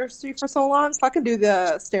fitness industry for so long, fucking do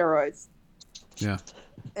the steroids Yeah.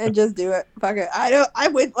 and just do it. Fuck it. I don't. I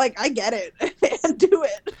would like. I get it. And do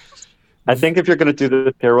it. I think if you're gonna do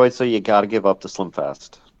the steroids, so you got to give up the Slim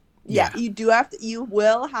Fast. Yeah, Yeah. you do have to. You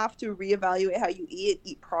will have to reevaluate how you eat.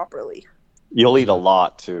 Eat properly. You'll eat a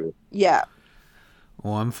lot too. Yeah.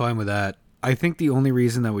 Well, I'm fine with that. I think the only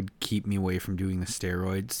reason that would keep me away from doing the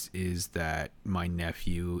steroids is that my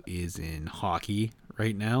nephew is in hockey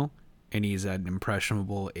right now, and he's at an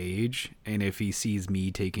impressionable age. And if he sees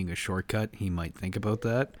me taking a shortcut, he might think about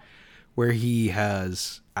that. Where he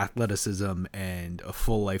has athleticism and a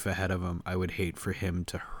full life ahead of him, I would hate for him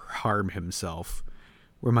to harm himself.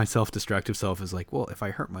 Where my self-destructive self is like, well, if I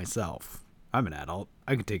hurt myself, I'm an adult.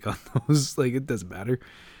 I can take on those. Like, it doesn't matter.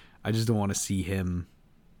 I just don't want to see him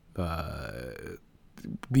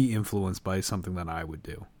be influenced by something that I would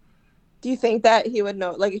do. Do you think that he would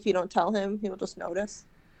know? Like, if you don't tell him, he will just notice.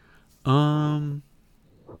 I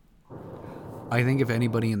think if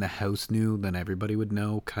anybody in the house knew, then everybody would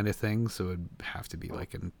know, kind of thing. So it'd have to be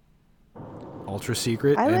like an ultra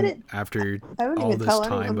secret. I And wouldn't. after I wouldn't all even this tell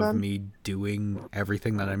time anyone. of Then. me doing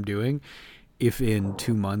everything that I'm doing, if in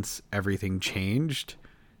 2 months everything changed,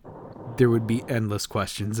 there would be endless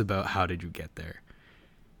questions about how did you get there.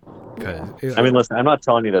 Because I mean, listen, I'm not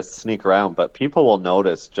telling you to sneak around, but people will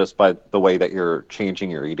notice just by the way that you're changing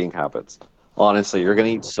your eating habits. Honestly, you're gonna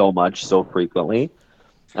eat so much so frequently.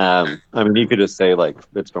 I mean, you could just say like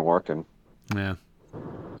it's been working. yeah.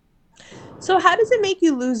 So, how does it make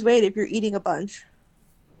you lose weight if you're eating a bunch?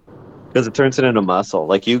 Because it turns it into muscle.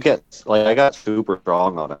 Like you get, like I got super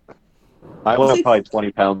strong on it. I went up probably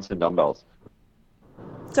 20 pounds in dumbbells.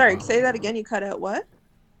 Sorry, say that again. You cut out what?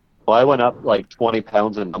 Well, I went up like 20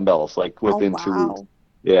 pounds in dumbbells, like within 2 weeks. Wow.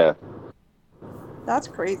 Yeah. That's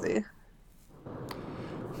crazy.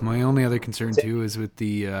 My only other concern too is with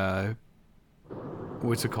the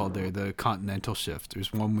what's it called there? The continental shift.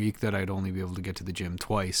 There's 1 week that I'd only be able to get to the gym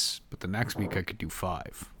twice, but the next week I could do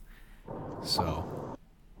 5. So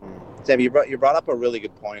Sam, you brought up a really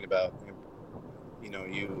good point about, you know,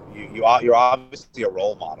 you're obviously a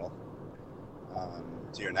role model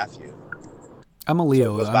to your nephew. I'm a So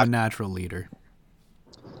Leo. it goes I'm back- a natural leader.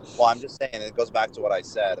 Well, I'm just saying it goes back to what I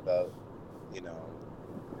said about, you know,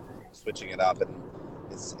 switching it up, and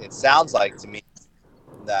it sounds like to me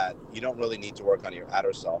that you don't really need to work on your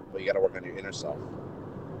outer self, but you got to work on your inner self.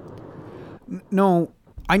 No,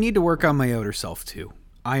 I need to work on my outer self too.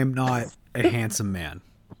 I am not a handsome man.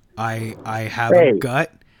 I have a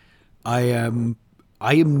gut. I am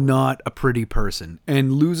not a pretty person,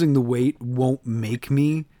 and losing the weight won't make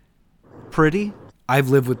me pretty. I've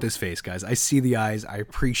lived with this face, guys. I see the eyes. I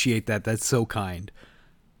appreciate that. That's so kind.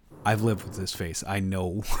 I've lived with this face. I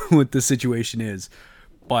know what the situation is,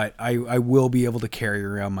 but I will be able to carry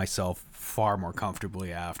around myself far more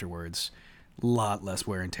comfortably afterwards. A lot less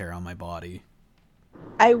wear and tear on my body.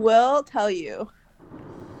 I will tell you.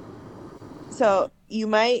 So you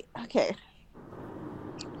might. Okay.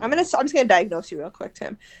 I'm just gonna diagnose you real quick,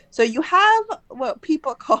 Tim. So you have what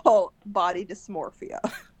people call body dysmorphia.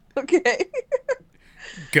 Okay.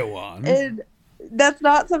 Go on. And that's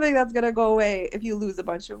not something that's gonna go away if you lose a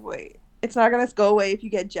bunch of weight. It's not gonna go away if you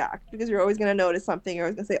get jacked, because you're always gonna notice something. You're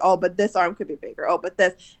always gonna say, "Oh, but this arm could be bigger. Oh, but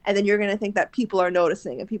this," and then you're gonna think that people are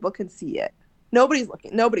noticing and people can see it. Nobody's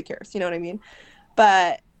looking. Nobody cares. You know what I mean?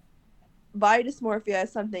 But body dysmorphia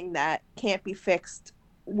is something that can't be fixed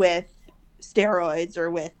with steroids or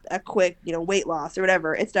with a quick, weight loss or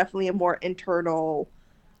whatever. It's definitely a more internal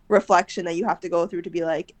reflection that you have to go through to be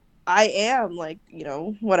like, I am like,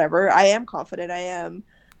 whatever. I am confident. I am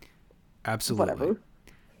Absolutely. whatever.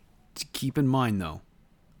 To keep in mind, though,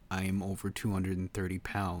 I am over 230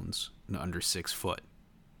 pounds and under 6 foot.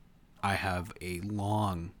 I have a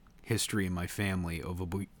long history in my family of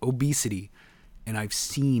obesity, and I've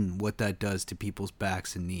seen what that does to people's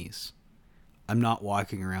backs and knees. I'm not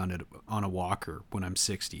walking around on a walker when I'm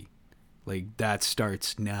 60. Like, that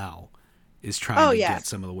starts now, is trying to get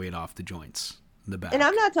some of the weight off the joints. in the back. And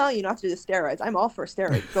I'm not telling you not to do the steroids. I'm all for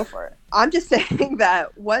steroids. Go for it. I'm just saying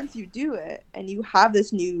that once you do it and you have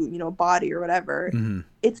this new, body or whatever,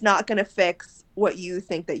 it's not going to fix what you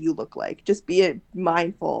think that you look like. Just be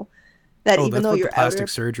mindful that even that's though what you're the plastic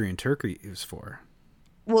surgery in Turkey is for.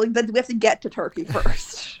 Well, we have to get to Turkey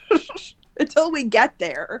first. Until we get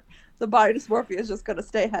there, the body dysmorphia is just going to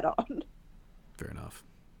stay head on. Fair enough.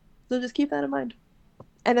 So just keep that in mind.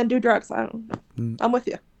 And then do drugs. I'm with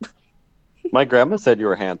you. My grandma said you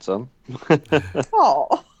were handsome.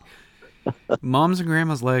 Oh. Moms and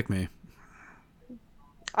grandmas like me.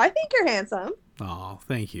 I think you're handsome. Oh,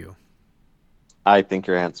 thank you. I think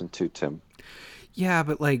you're handsome too, Tim. Yeah,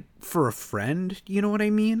 but like for a friend, you know what I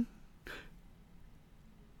mean?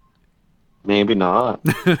 Maybe not.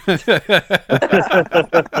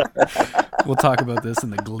 We'll talk about this in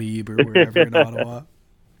the Glebe or wherever in Ottawa.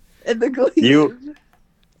 In the Glebe.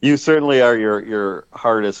 You certainly are your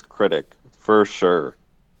hardest critic, for sure.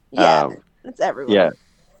 Yeah, it's everyone. Yeah.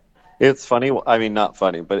 It's funny. I mean, not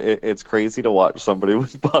funny, but it's crazy to watch somebody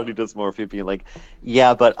with body dysmorphia being like,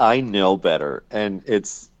 yeah, but I know better. And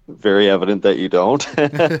it's very evident that you don't.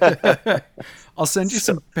 I'll send you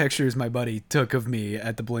some pictures my buddy took of me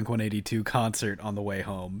at the Blink-182 concert on the way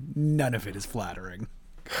home. None of it is flattering.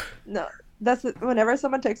 No, whenever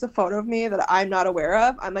someone takes a photo of me that I'm not aware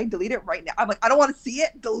of, I'm like, delete it right now. I'm like, I don't want to see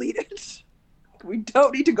it. Delete it. We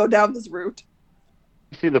don't need to go down this route.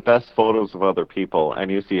 You see the best photos of other people,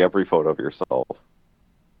 and you see every photo of yourself.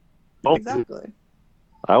 Oh, exactly.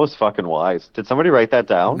 I was fucking wise. Did somebody write that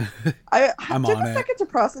down? I'm took on a it. second to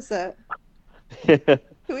process it.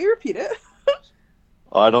 Can we repeat it?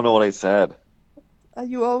 I don't know what I said.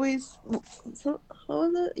 You always. How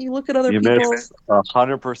is it? You look at other You people. miss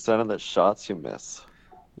 100% of the shots you miss.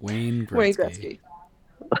 Wayne Gretzky. Wayne Gretzky.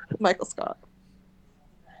 Michael Scott.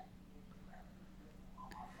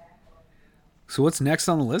 So what's next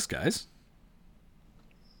on the list, guys?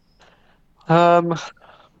 Well,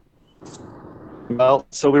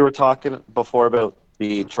 so we were talking before about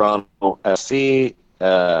the Toronto FC,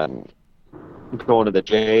 going to the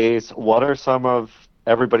Jays. What are some of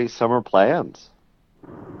everybody's summer plans?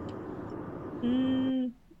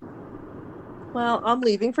 Well, I'm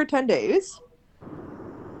leaving for 10 days.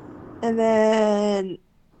 And then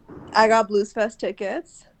I got Blues Fest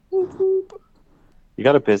tickets. Whoop, whoop. You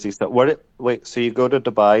got a busy stuff. Wait, so you go to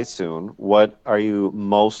Dubai soon. What are you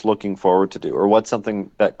most looking forward to do? Or what's something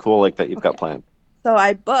that cool like that you've got planned? So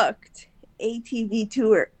I booked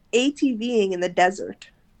ATVing in the desert.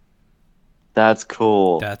 That's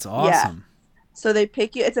cool. That's awesome. Yeah. So they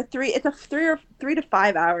pick you. It's a 3 to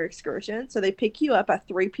 5 hour excursion. So they pick you up at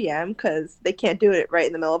 3 p.m. because they can't do it right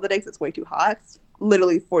in the middle of the day because it's way too hot. It's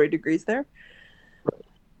literally 40 degrees there. Right.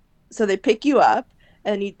 So they pick you up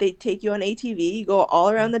and they take you on ATV. You go all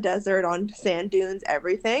around the desert on sand dunes,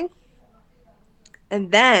 everything. And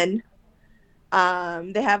then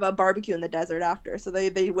they have a barbecue in the desert after. So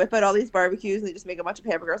they whip out all these barbecues and they just make a bunch of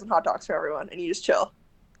hamburgers and hot dogs for everyone. And you just chill.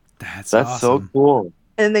 That's awesome. So cool.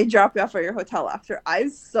 And they drop you off at your hotel after.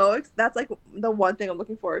 That's like the one thing I'm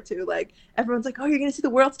looking forward to. Like everyone's like, oh, you're gonna see the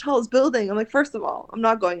world's tallest building. I'm like, first of all, I'm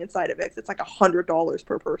not going inside of it. It's like $100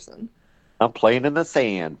 per person. I'm playing in the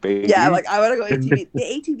sand, baby. Yeah, like I want to go ATV. The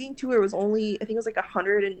ATV tour was only, I think it was like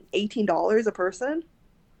 $118 a person.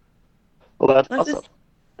 Well, that's awesome.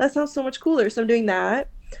 That sounds so much cooler. So I'm doing that.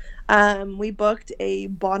 We booked a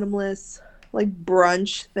bottomless like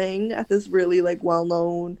brunch thing at this really like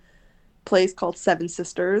well-known place called Seven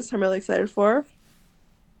Sisters. I'm really excited for.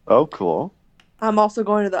 Oh, cool. I'm also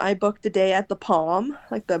going I booked a day at the Palm,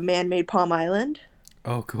 like the man-made Palm Island.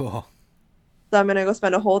 Oh, cool. So I'm gonna go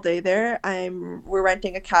spend a whole day there. We're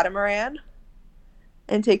renting a catamaran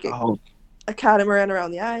and taking a catamaran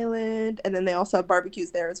around the island, and then they also have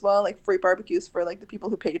barbecues there as well, like free barbecues for like the people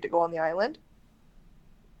who paid to go on the island.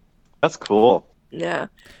 That's cool. Yeah.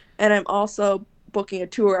 And I'm also booking a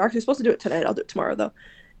tour. I'm actually supposed to do it tonight. I'll do it tomorrow though.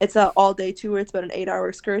 It's an all-day tour. It's about an 8-hour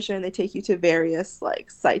excursion. They take you to various like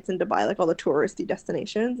sites in Dubai, like all the touristy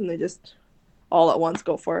destinations, and they just all at once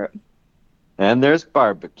go for it. And there's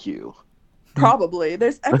barbecue. Probably.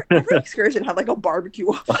 There's every excursion had like a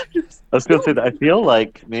barbecue. I was gonna say that. I feel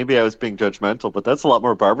like maybe I was being judgmental, but that's a lot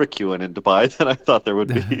more barbecuing in Dubai than I thought there would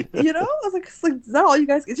be. You know, I was like, is that all you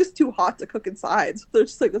guys? It's just too hot to cook inside. So they're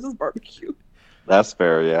just like, this is barbecue. That's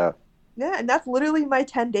fair, yeah. Yeah, and that's literally my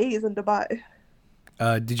 10 days in Dubai.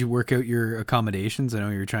 Did you work out your accommodations? I know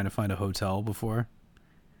you were trying to find a hotel before.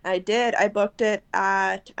 I did. I booked it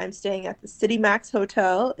I'm staying at the City Max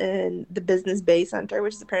Hotel in the Business Bay Center,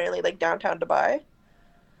 which is apparently like downtown Dubai.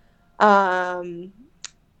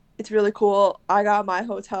 It's really cool. I got my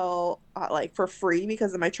hotel like for free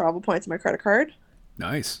because of my travel points and my credit card.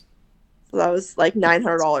 Nice. So that was like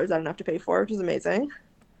 $900 I didn't have to pay for, which is amazing.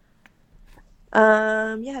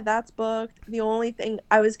 Yeah, that's booked. The only thing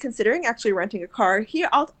I was considering actually renting a car. Here,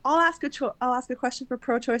 I'll ask a question for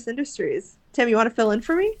Pro Choice Industries. Tim, you want to fill in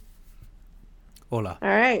for me? Hola. All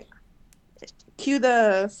right. Cue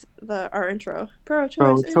our intro. Pro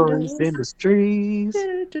Pro Choice Choice Industries.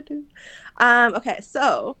 Industries. Okay,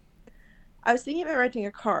 so I was thinking about renting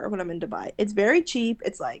a car when I'm in Dubai. It's very cheap.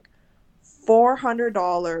 It's like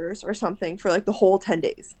 $400 or something for like the whole 10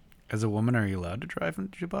 days. As a woman, are you allowed to drive in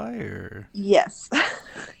Dubai or? Yes,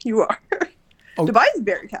 you are. Oh. Dubai is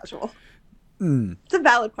very casual. Mm. It's a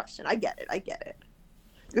valid question. I get it.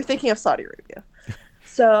 You're thinking of Saudi Arabia.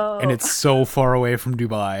 So And it's so far away from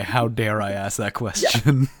Dubai. How dare I ask that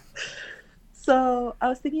question? Yeah. So I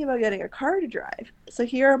was thinking about getting a car to drive. So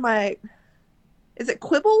here are my... Is it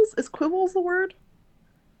quibbles? Is quibbles the word?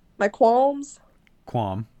 My qualms?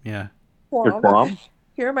 Qualm, yeah. Your qualm?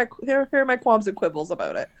 Here are my qualms and quibbles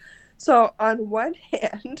about it. So on one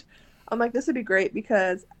hand, I'm like, this would be great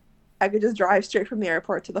because I could just drive straight from the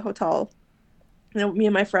airport to the hotel, you know, me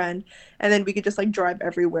and my friend, and then we could just like drive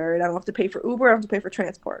everywhere, and I don't have to pay for Uber, I don't have to pay for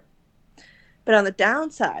transport. But on the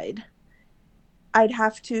downside, I'd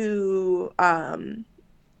have to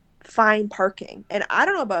find parking, and I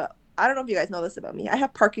don't know if you guys know this about me. I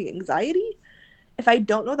have parking anxiety. If I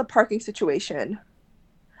don't know the parking situation,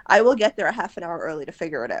 I will get there a half an hour early to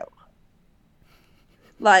figure it out.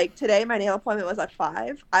 Like today, my nail appointment was at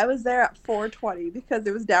 5. I was there at 4:20 because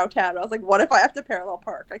it was downtown. I was like, what if I have to parallel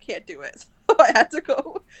park? I can't do it. So I had to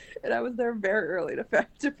go. And I was there very early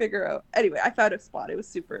to figure out. Anyway, I found a spot. It was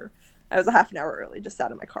super. I was a half an hour early, just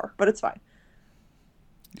sat in my car. But it's fine.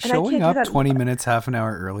 Showing up 20 minutes, half an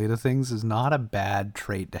hour early to things is not a bad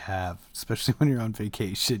trait to have, especially when you're on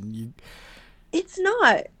vacation. It's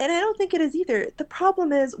not, and I don't think it is either. The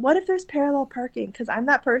problem is, what if there's parallel parking? Because I'm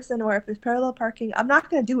that person, or if there's parallel parking, I'm not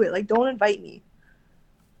going to do it. Like, don't invite me.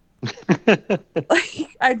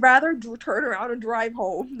 Like, I'd rather turn around and drive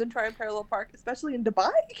home than try and parallel park, especially in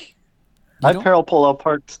Dubai. I parallel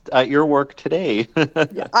parked at your work today.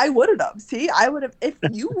 Yeah, I wouldn't have. See, I would have. If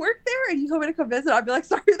you worked there and you told me to come visit, I'd be like,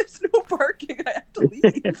 sorry, there's no parking. I have to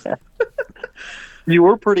leave. You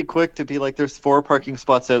were pretty quick to be like, there's 4 parking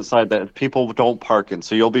spots outside that people don't park in,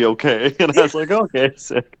 so you'll be okay. And I was like, okay,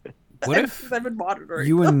 sick. What if I've been monitoring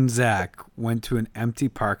you them. and Zach went to an empty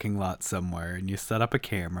parking lot somewhere and you set up a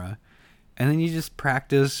camera and then you just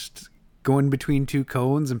practiced going between 2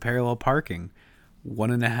 cones and parallel parking?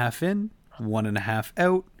 1.5 in, 1.5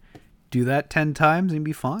 out. Do that 10 times and you'll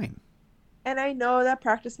be fine. And I know that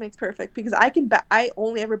practice makes perfect because I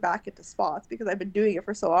only ever back into spots because I've been doing it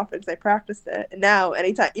for so often because I practiced it. And now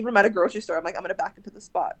anytime, even at a grocery store, I'm like, I'm going to back into the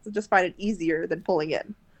spot. So just find it easier than pulling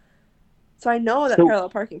in. So I know that parallel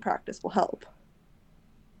parking practice will help.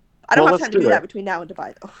 I don't have time to do that between now and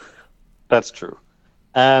Dubai, though. That's true.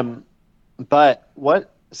 But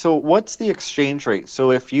what's the exchange rate? So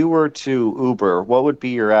if you were to Uber, what would be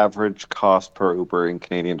your average cost per Uber in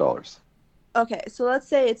Canadian dollars? Okay, so let's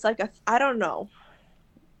say it's like I don't know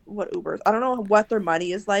what Ubers. I don't know what their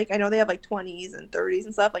money is like. I know they have like 20s and 30s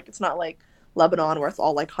and stuff. Like it's not like Lebanon where it's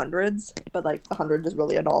all like hundreds, but like the $100 is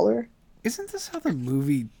really $1. Isn't this how the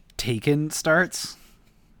movie Taken starts?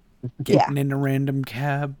 Getting in a random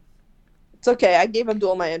cab. It's okay. I gave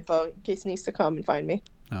Abdul my info in case he needs to come and find me.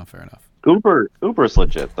 Oh, fair enough. Uber's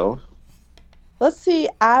legit though. Let's see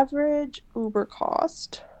average Uber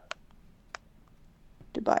cost.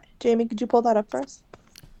 Dubai. Jamie, could you pull that up for us?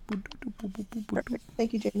 Perfect.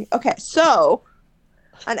 Thank you, Jamie. Okay, so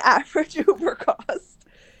an average Uber cost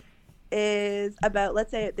is about,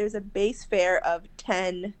 let's say there's a base fare of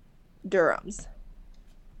 10 dirhams.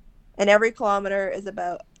 And every kilometer is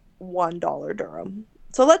about $1 dirham.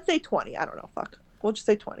 So let's say 20. I don't know. Fuck. We'll just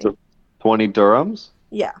say 20. So 20 dirhams?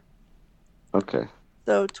 Yeah. Okay.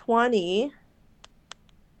 So 20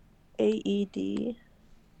 AED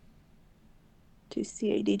to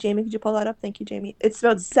CAD. Jamie, could you pull that up? Thank you, Jamie. It's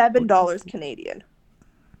about $7 Canadian.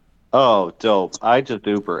 Oh, dope. I just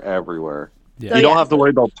Uber everywhere. Yeah. You don't have to worry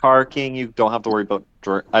about parking. You don't have to worry about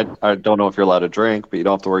drink. I don't know if you're allowed to drink, but you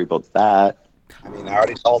don't have to worry about that. I mean, I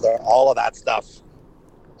already told her all of that stuff.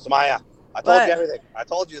 Samaya, I told you everything. I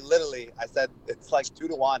told you literally. I said it's like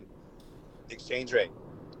 2-to-1 the exchange rate.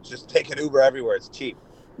 Just take an Uber everywhere. It's cheap.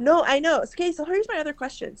 No, I know. Okay, so here's my other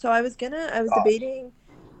question. So I was debating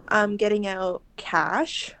getting out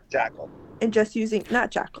cash. Jackal. And just using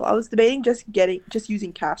not Jackal. I was debating just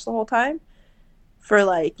using cash the whole time. for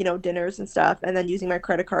like, dinners and stuff, and then using my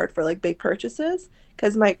credit card for like big purchases.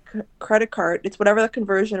 Because my credit card, it's whatever the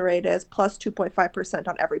conversion rate is plus 2.5%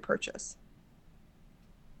 on every purchase.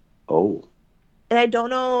 Oh. And I don't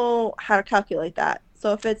know how to calculate that.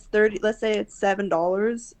 So if it's 30, let's say it's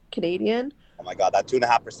 $7 Canadian. Oh my god, that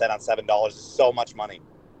 2.5% on $7 is so much money.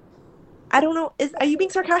 I don't know. Are you being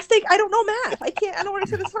sarcastic? I don't know math. I don't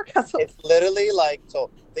understand the sarcasm. It's literally like, so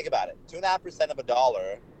think about it. 2.5% of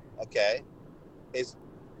 $1, okay, is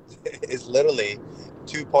literally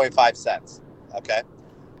 2.5 cents. Okay.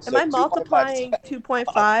 Am I multiplying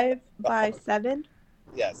 2.5 by 7?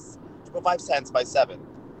 Yes. 2.5 cents by 7.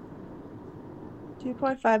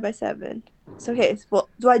 2.5 by 7. So, okay, well,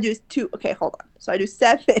 do I do 2? Okay, hold on. So I do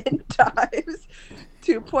 7 times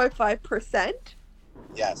 2.5%.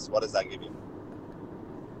 Yes. What does that give you?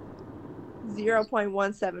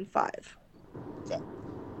 0.175. Okay.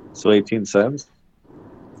 So 18 cents?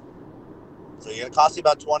 So you're going to cost you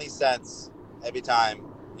about 20 cents every time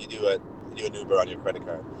you do an Uber on your credit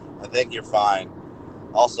card. I think you're fine.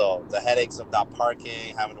 Also, the headaches of not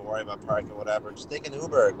parking, having to worry about parking, whatever. Just take an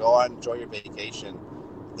Uber. Go on, enjoy your vacation.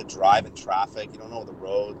 The drive in traffic. You don't know the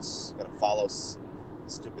roads. You got to follow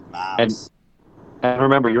stupid maps. And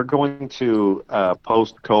remember, you're going to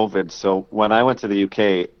post-COVID. So when I went to the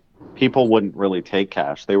UK, people wouldn't really take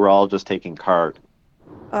cash. They were all just taking card.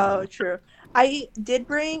 Oh, true. I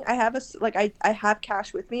have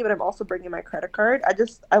cash with me, but I'm also bringing my credit card.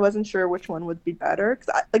 I wasn't sure which one would be better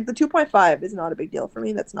because like the 2.5 is not a big deal for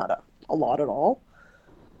me. That's not a lot at all.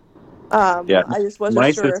 Yeah, I just wasn't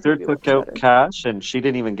my sure. sister took out cash and she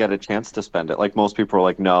didn't even get a chance to spend it. Like most people were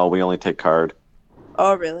like, no, we only take card.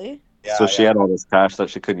 Oh, really? Yeah, so she had all this cash that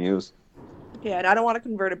she couldn't use. Yeah, and I don't want to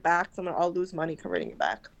convert it back, so I'll lose money converting it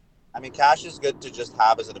back. I mean, cash is good to just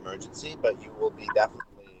have as an emergency, but you will be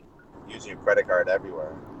definitely using your credit card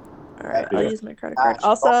everywhere. All right, I'll use my credit card.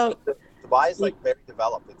 Also, Dubai is like very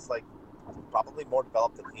developed. It's like probably more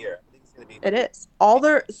developed than here. I think it's going to be. It is.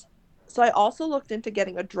 So I also looked into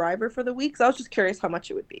getting a driver for the week. So I was just curious how much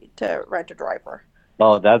it would be to rent a driver.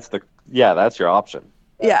 Oh, that's your option.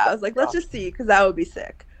 Yeah, I was like, let's just see, because that would be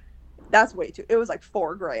sick. That's way too. It was like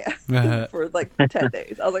 $4,000 for like 10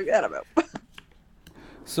 days. I was like, I don't know.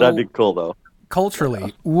 So that'd be cool though.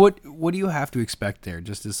 Culturally, what do you have to expect there?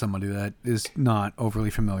 Just as somebody that is not overly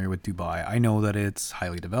familiar with Dubai, I know that it's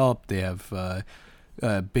highly developed. They have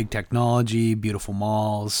big technology, beautiful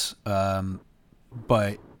malls.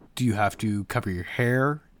 But do you have to cover your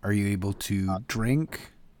hair? Are you able to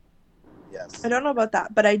drink? Yes. I don't know about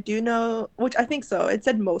that, but I do know, which I think so. It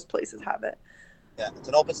said most places have it. Yeah, it's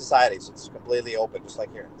an open society, so it's completely open, just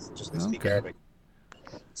like here. It's just they speak Arabic.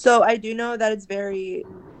 So I do know that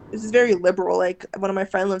this is very liberal. Like one of my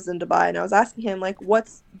friends lives in Dubai, and I was asking him like,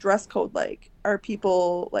 what's dress code like? Are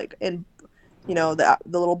people like in, the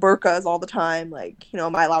little burqas all the time? Like,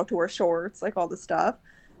 am I allowed to wear shorts? Like all this stuff.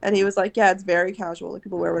 And he was like, yeah, it's very casual. Like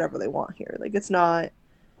people wear whatever they want here. Like it's not.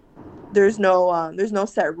 There's no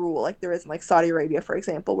set rule like there is in like Saudi Arabia, for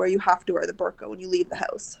example, where you have to wear the burqa when you leave the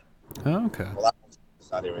house. Oh, okay. Well, that's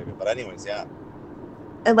Saudi Arabia, but anyways, yeah.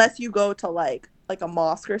 Unless you go to like a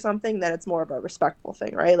mosque or something, then it's more of a respectful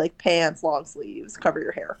thing, right? Like pants, long sleeves, cover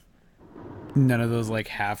your hair. None of those like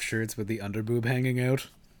half shirts with the underboob hanging out.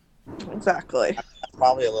 Exactly. That's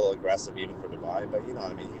probably a little aggressive even for Dubai, but you know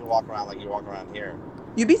what I mean. You can walk around like you walk around here.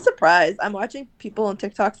 You'd be surprised. I'm watching people on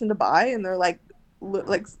TikToks in Dubai, and they're like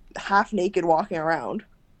half naked walking around.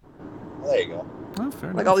 Well, there you go. Oh, fair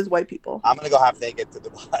Like enough. all these white people. I'm gonna go half naked to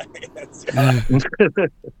Dubai. It's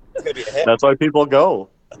gonna be a hit. That's why people go.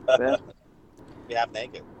 Yeah. Be half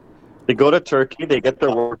naked. They go to Turkey, they get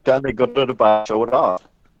their work done, they go to Dubai, show it off.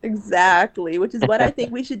 Exactly, which is what I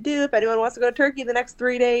think we should do if anyone wants to go to Turkey the next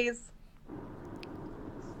 3 days.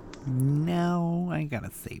 No, I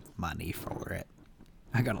gotta save money for it.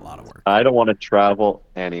 I got a lot of work. I don't want to travel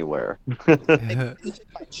anywhere. Can you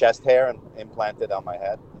take my chest hair and implant it on my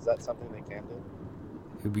head? Is that something they can do?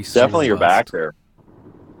 It'd be so Definitely your back bust. there.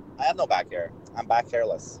 I have no back hair. I'm back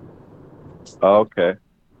hairless. Oh, okay.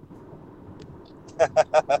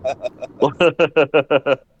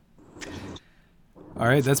 All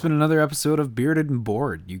right, that's been another episode of Bearded and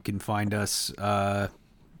Bored. You can find us,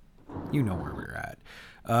 you know where we're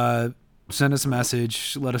at. Send us a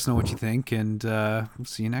message, let us know what you think, and we'll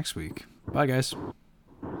see you next week. Bye, guys.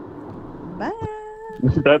 Bye.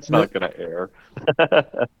 That's not going to air.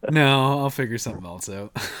 No, I'll figure something else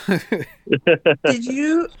out. Did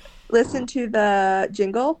you listen to the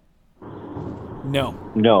jingle? No.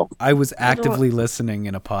 No. I was actively listening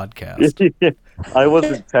in a podcast. I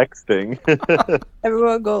wasn't texting.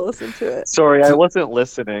 Everyone go listen to it. Sorry, I wasn't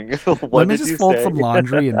listening. What Let me did just you fold say? some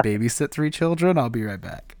laundry and babysit 3 children. I'll be right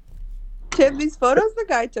back. Tim, these photos the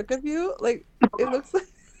guy took of you, like it looks like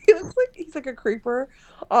he looks like he's like a creeper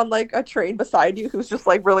on like a train beside you who's just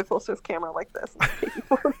like really close to his camera like this and taking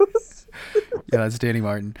photos. Yeah, that's Danny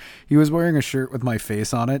Martin. He was wearing a shirt with my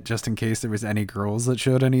face on it, just in case there was any girls that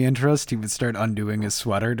showed any interest. He would start undoing his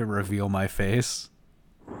sweater to reveal my face.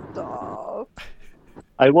 Stop.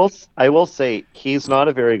 I will say he's not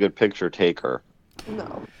a very good picture taker.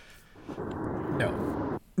 No.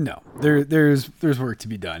 No. There's work to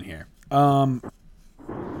be done here.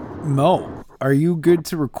 Mo, are you good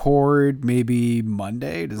to record maybe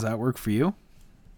Monday? Does that work for you?